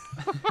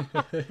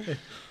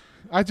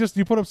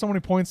 You put up so many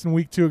points in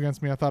week 2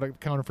 against me. I thought it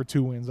counted for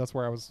 2 wins. That's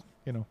where I was,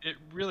 It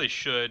really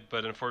should,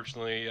 but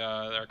unfortunately,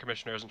 our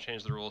commissioner hasn't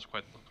changed the rules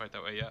quite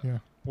that way yet. Yeah.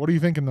 What are you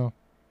thinking though?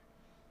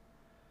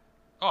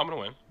 Oh, I'm gonna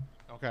win.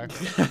 Okay.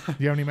 Do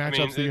you have any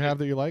matchups that you have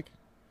that you like?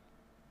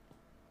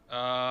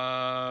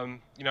 I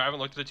haven't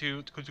looked at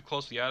it too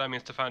closely yet. I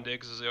mean, Stephon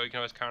Diggs is you can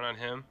always count on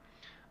him.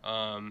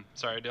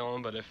 Sorry,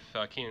 Dylan, but if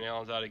Keenan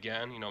Allen's out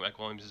again, Mike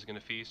Williams is going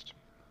to feast.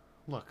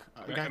 Look,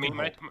 I mean,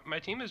 my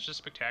team is just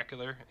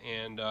spectacular,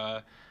 and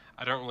I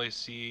don't really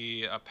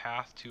see a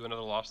path to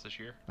another loss this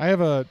year. I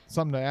have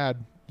something to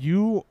add.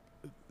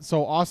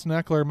 So Austin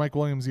Eckler, Mike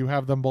Williams, you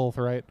have them both,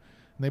 right?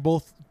 And they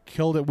both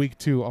killed it week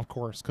 2, of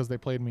course, because they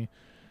played me.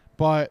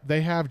 But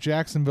they have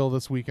Jacksonville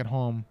this week at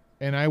home.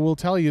 And I will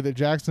tell you that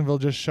Jacksonville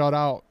just shut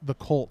out the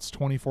Colts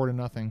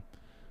 24-0.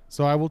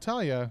 So I will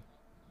tell you,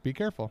 be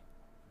careful.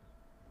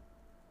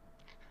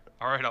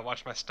 All right, I'll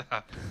watch my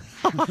step.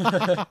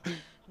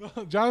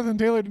 Jonathan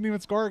Taylor didn't even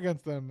score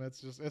against them.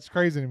 It's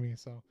crazy to me.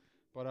 So,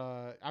 but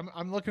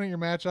I'm looking at your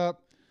matchup.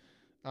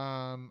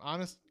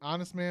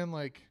 Honest man,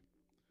 like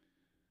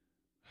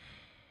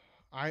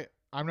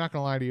I'm not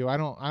gonna lie to you. I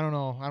don't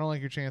know. I don't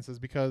like your chances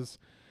because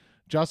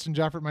Justin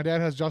Jefferson. My dad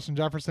has Justin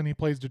Jefferson. He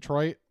plays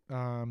Detroit.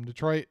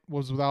 Detroit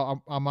was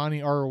without Amani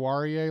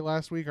Oruwariye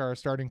last week, our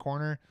starting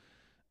corner.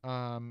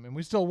 And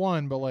we still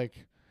won, but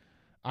like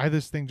I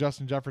just think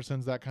Justin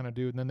Jefferson's that kind of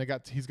dude. And then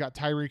he's got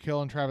Tyreek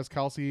Hill and Travis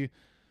Kelce.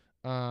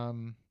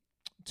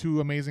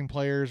 2 amazing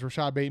players.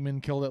 Rashad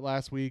Bateman killed it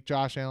last week.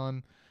 Josh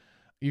Allen.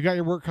 You got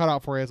your work cut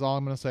out for you is all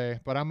I'm going to say.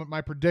 But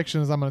my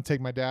prediction is I'm going to take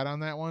my dad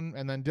on that one.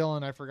 And then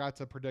Dylan, I forgot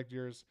to predict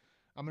yours.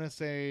 I'm going to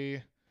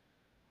say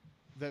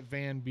that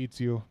Van beats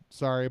you.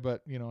 Sorry,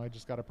 but I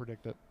just got to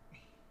predict it.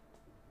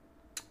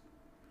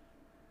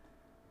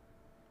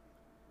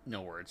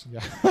 No words.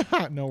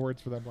 Yeah. No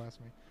words for that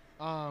blasphemy.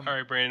 All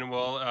right, Brandon.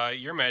 Well,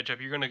 your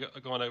matchup, you're going to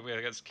go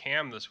against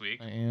Cam this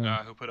week, I am.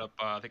 who put up,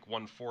 I think,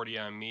 140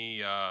 on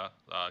me a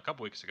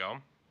couple weeks ago,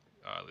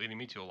 leading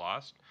me to a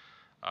loss.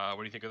 What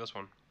do you think of this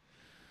one?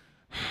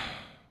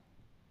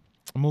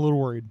 I'm a little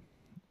worried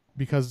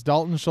because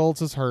Dalton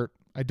Schultz is hurt.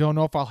 I don't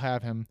know if I'll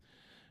have him.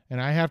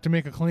 And I have to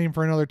make a claim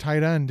for another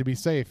tight end to be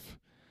safe.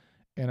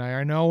 And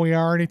I know we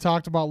already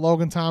talked about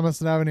Logan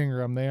Thomas and Evan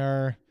Ingram.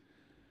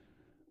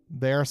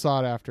 They are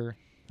sought after.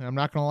 And I'm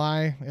not gonna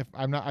lie,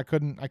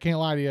 I can't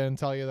lie to you and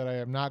tell you that I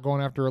am not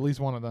going after at least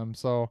one of them.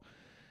 So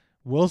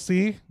we'll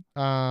see.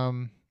 I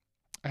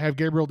have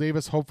Gabriel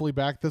Davis hopefully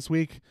back this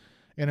week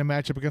in a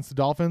matchup against the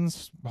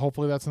Dolphins.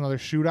 Hopefully that's another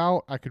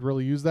shootout. I could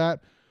really use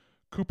that.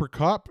 Cooper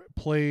Kupp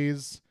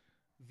plays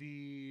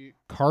the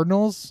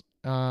Cardinals.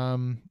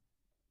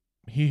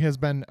 He has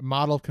been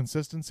model of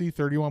consistency,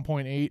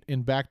 31.8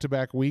 in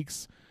back-to-back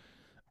weeks.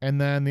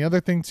 And then the other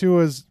thing, too,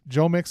 is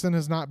Joe Mixon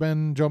has not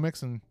been Joe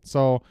Mixon.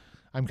 So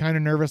I'm kind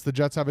of nervous. The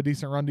Jets have a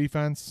decent run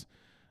defense,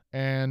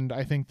 and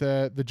I think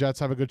that the Jets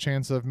have a good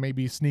chance of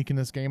maybe sneaking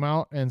this game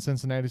out, and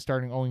Cincinnati's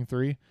starting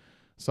 0-3.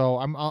 So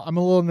I'm a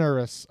little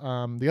nervous.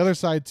 The other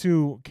side,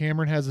 too,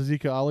 Cameron has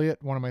Ezekiel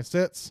Elliott, one of my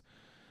sits,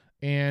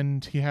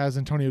 and he has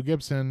Antonio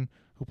Gibson,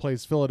 who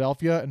plays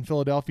Philadelphia, and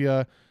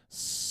Philadelphia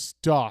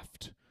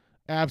stuffed.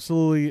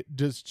 Absolutely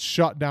just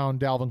shut down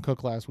Dalvin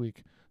Cook last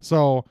week.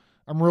 So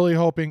I'm really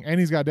hoping, and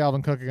he's got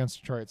Dalvin Cook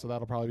against Detroit, so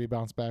that'll probably be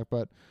bounce back.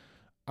 But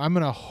I'm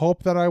going to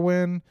hope that I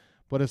win,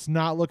 but it's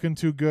not looking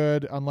too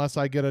good unless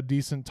I get a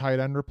decent tight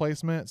end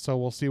replacement. So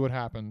we'll see what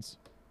happens.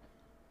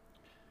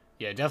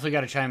 Yeah, definitely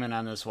got to chime in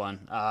on this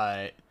one.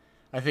 I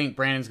think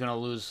Brandon's going to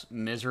lose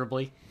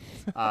miserably.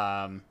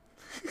 No,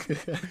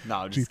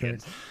 just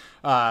kidding.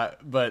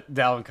 But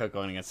Dalvin Cook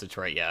going against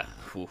Detroit, yeah.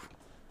 Whew.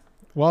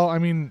 Well, I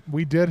mean,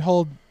 we did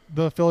hold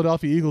the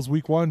Philadelphia Eagles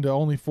week 1 to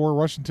only 4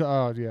 rushing.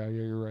 Oh, yeah,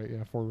 you're right.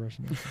 Yeah, 4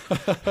 rushing.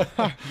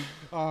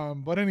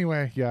 But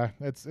anyway, yeah,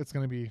 it's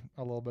going to be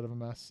a little bit of a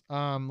mess.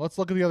 Let's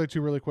look at the other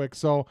two really quick.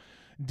 So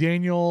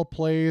Daniel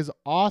plays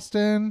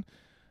Austin.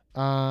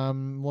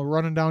 We're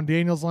running down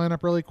Daniel's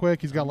lineup really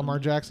quick. He's got Lamar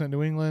Jackson at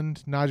New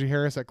England, Najee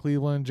Harris at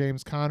Cleveland,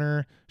 James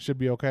Conner should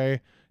be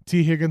okay.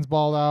 T. Higgins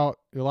balled out,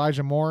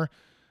 Elijah Moore.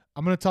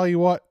 I'm going to tell you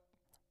what.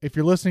 If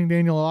you're listening,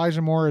 Daniel,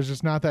 Elijah Moore is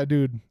just not that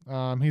dude.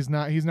 He's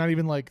not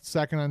even like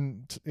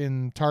second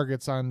in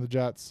targets on the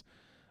Jets.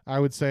 I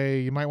would say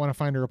you might want to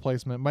find a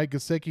replacement. Mike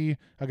Gesicki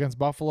against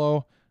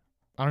Buffalo.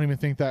 I don't even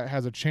think that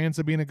has a chance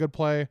of being a good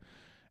play.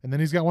 And then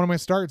he's got one of my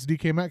starts,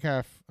 DK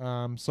Metcalf.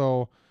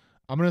 So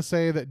I'm going to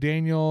say that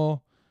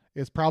Daniel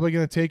is probably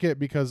going to take it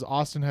because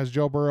Austin has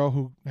Joe Burrow,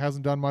 who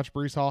hasn't done much.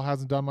 Breece Hall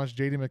hasn't done much.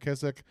 J.D.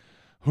 McKissick.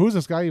 Who's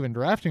this guy even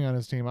drafting on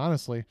his team,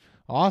 honestly?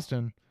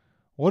 Austin,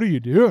 what are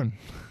you doing?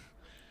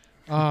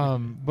 But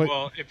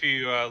well, if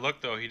you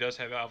look though, he does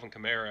have Alvin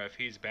Kamara. If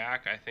he's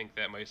back, I think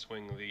that might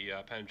swing the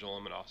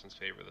pendulum in Austin's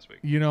favor this week.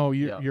 You're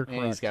correct.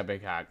 And he's got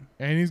Big Hawk.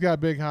 And he's got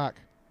Big Hawk.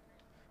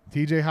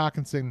 TJ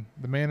Hawkinson,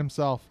 the man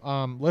himself.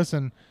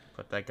 Listen.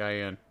 Put that guy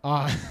in.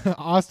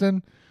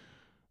 Austin,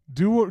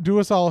 do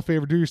us all a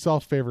favor. Do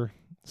yourself a favor.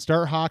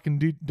 Start Hawk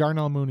and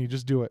Darnell Mooney.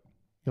 Just do it.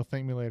 You'll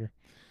thank me later.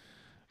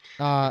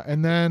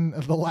 And then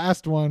the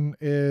last one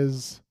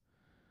is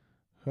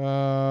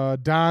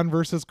Don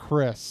versus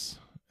Chris.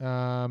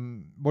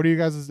 What do you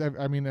guys?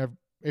 I mean,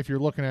 if you're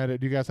looking at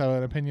it, do you guys have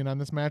an opinion on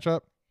this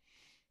matchup?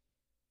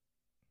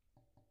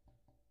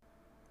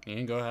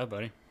 Ian, go ahead,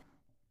 buddy.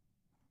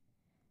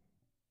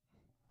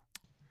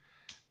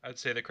 I'd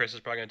say that Chris is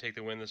probably going to take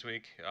the win this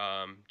week.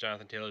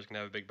 Jonathan Taylor's going to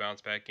have a big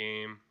bounce back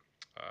game.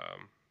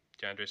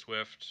 DeAndre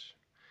Swift,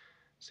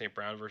 St.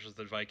 Brown versus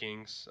the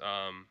Vikings.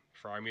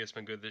 For Army, it's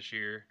been good this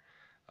year.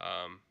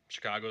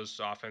 Chicago's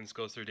offense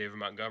goes through David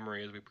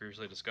Montgomery, as we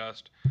previously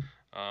discussed.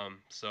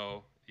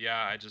 So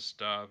yeah, I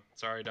just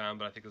sorry, Don,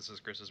 but I think this is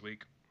Chris's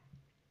week.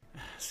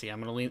 See, I'm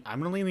gonna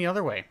lean the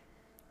other way.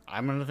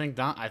 I think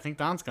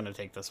Don's gonna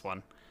take this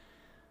one.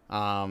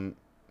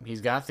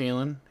 He's got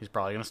Thielen. He's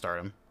probably gonna start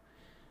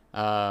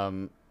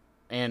him.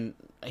 And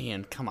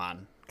Ian, come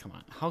on.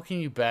 How can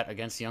you bet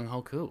against Young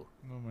Hoku?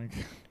 Oh my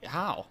god.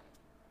 How?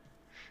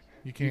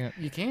 You can't.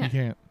 You can't. You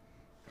can't.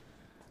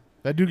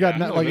 That dude got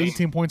I like know.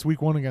 18 points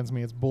week 1 against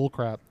me. It's bull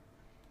crap.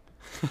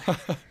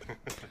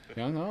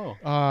 Young Ho.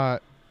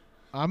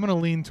 I'm going to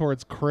lean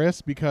towards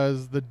Chris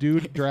because the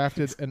dude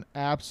drafted an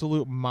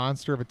absolute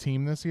monster of a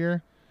team this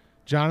year.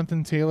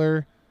 Jonathan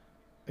Taylor,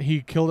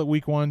 he killed it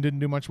week 1, didn't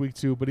do much week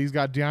 2, but he's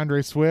got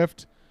DeAndre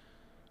Swift.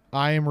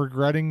 I am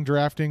regretting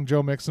drafting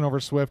Joe Mixon over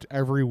Swift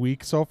every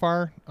week so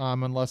far,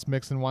 unless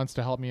Mixon wants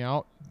to help me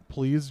out.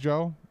 Please,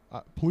 Joe.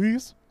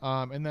 Please.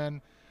 And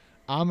then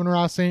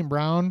Amon-Ra St.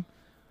 Brown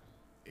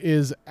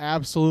is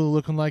absolutely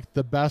looking like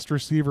the best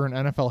receiver in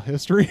NFL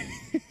history.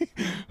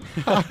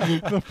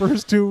 The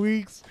first 2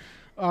 weeks.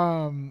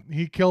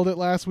 He killed it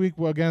last week.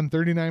 Well, again,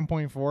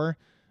 39.4.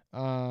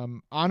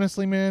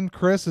 Honestly, man,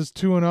 Chris is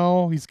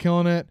 2-0. He's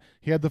killing it.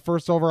 He had the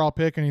first overall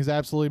pick, and he's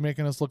absolutely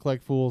making us look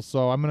like fools.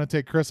 So I'm going to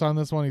take Chris on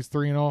this one. He's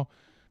 3-0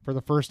 for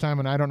the first time,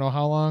 and I don't know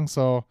how long.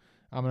 So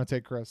I'm going to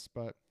take Chris.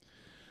 But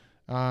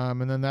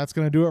and then that's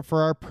going to do it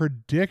for our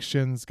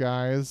predictions,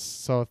 guys.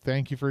 So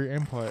thank you for your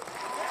input.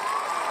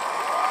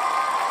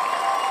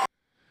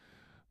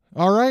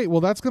 All right,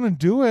 well, that's going to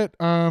do it.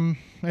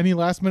 Any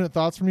last-minute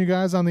thoughts from you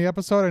guys on the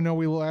episode? I know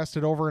we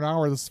lasted over an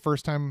hour. This is the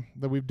first time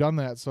that we've done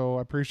that, so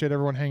I appreciate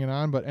everyone hanging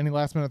on. But any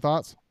last-minute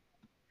thoughts?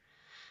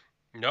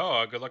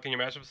 No, good luck in your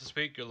matchups this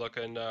week. Good luck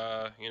in,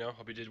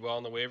 hope you did well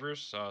in the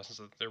waivers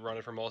since they're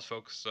running for most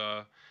folks,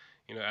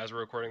 as we're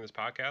recording this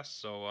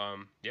podcast. So,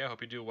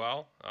 hope you do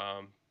well.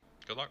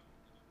 Good luck.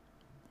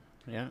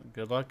 Yeah,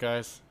 good luck,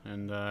 guys.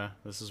 And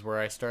this is where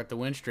I start the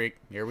win streak.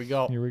 Here we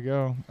go. Here we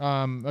go.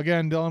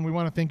 Again, Dylan, we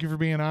want to thank you for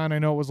being on. I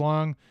know it was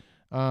long,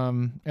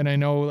 and I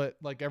know that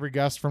like every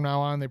guest from now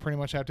on, they pretty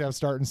much have to have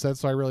start and set.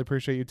 So I really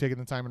appreciate you taking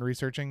the time and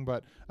researching.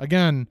 But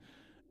again,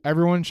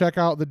 everyone check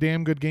out the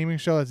Damn Good Gaming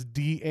Show. That's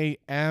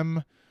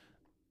DAM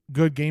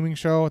Good Gaming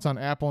Show. It's on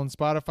Apple and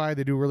Spotify.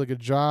 They do a really good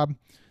job.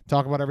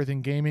 Talk about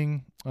everything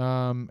gaming,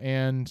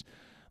 and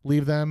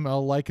leave them a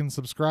like and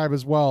subscribe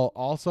as well.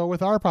 Also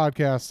with our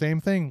podcast, same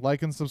thing.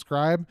 Like and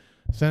subscribe.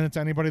 Send it to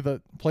anybody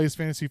that plays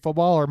fantasy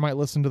football or might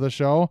listen to the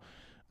show.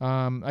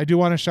 I do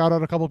want to shout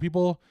out a couple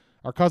people.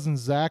 Our cousin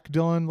Zach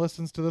Dillon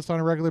listens to this on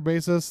a regular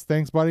basis.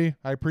 Thanks, buddy.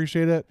 I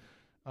appreciate it.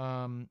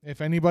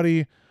 If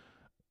anybody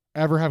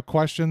ever have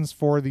questions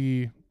for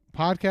the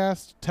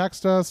podcast,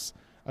 text us.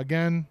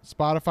 Again,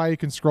 Spotify, you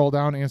can scroll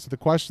down, answer the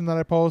question that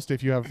I post.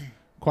 If you have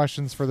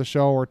questions for the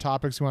show or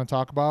topics you want to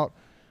talk about,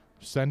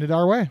 send it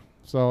our way.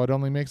 So it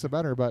only makes it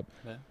better. But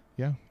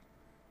yeah.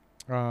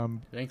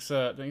 Thanks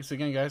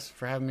again, guys,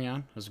 for having me on.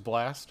 It was a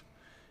blast.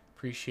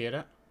 Appreciate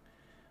it.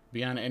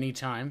 Be on any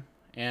time.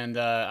 And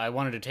I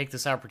wanted to take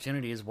this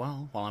opportunity as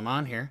well, while I'm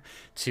on here,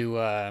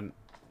 to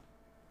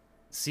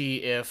see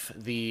if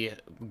the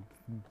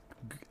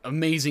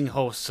amazing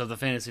hosts of the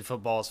Fantasy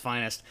Football's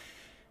Finest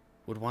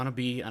would want to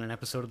be on an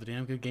episode of the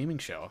Damn Good Gaming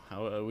Show.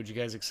 How would you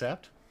guys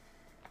accept?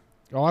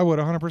 Oh, I would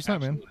 100%, man.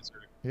 Absolutely,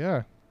 sir.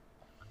 Yeah.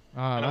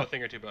 I know a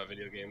thing or two about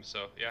video games,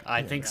 so yeah.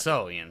 I think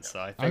so, Ian. So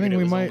I I think figured we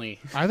it was might. only...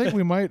 I think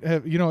we might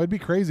have. It'd be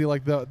crazy.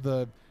 Like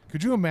the.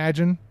 Could you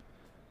imagine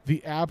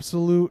the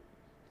absolute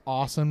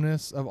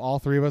awesomeness of all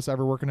three of us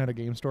ever working at a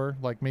game store,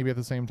 like maybe at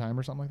the same time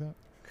or something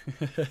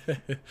like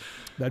that?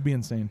 That'd be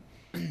insane.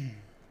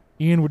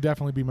 Ian would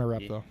definitely be my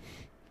rep, though.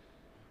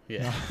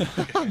 Yeah.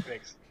 Okay,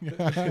 thanks.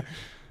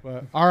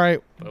 But all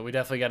right. But we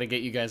definitely got to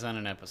get you guys on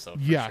an episode.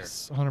 For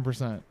Yes,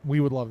 100%. We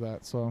would love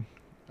that. So,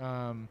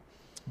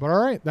 but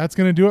all right, that's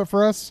gonna do it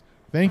for us.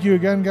 Thank you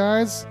again,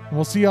 guys.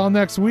 We'll see y'all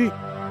next week.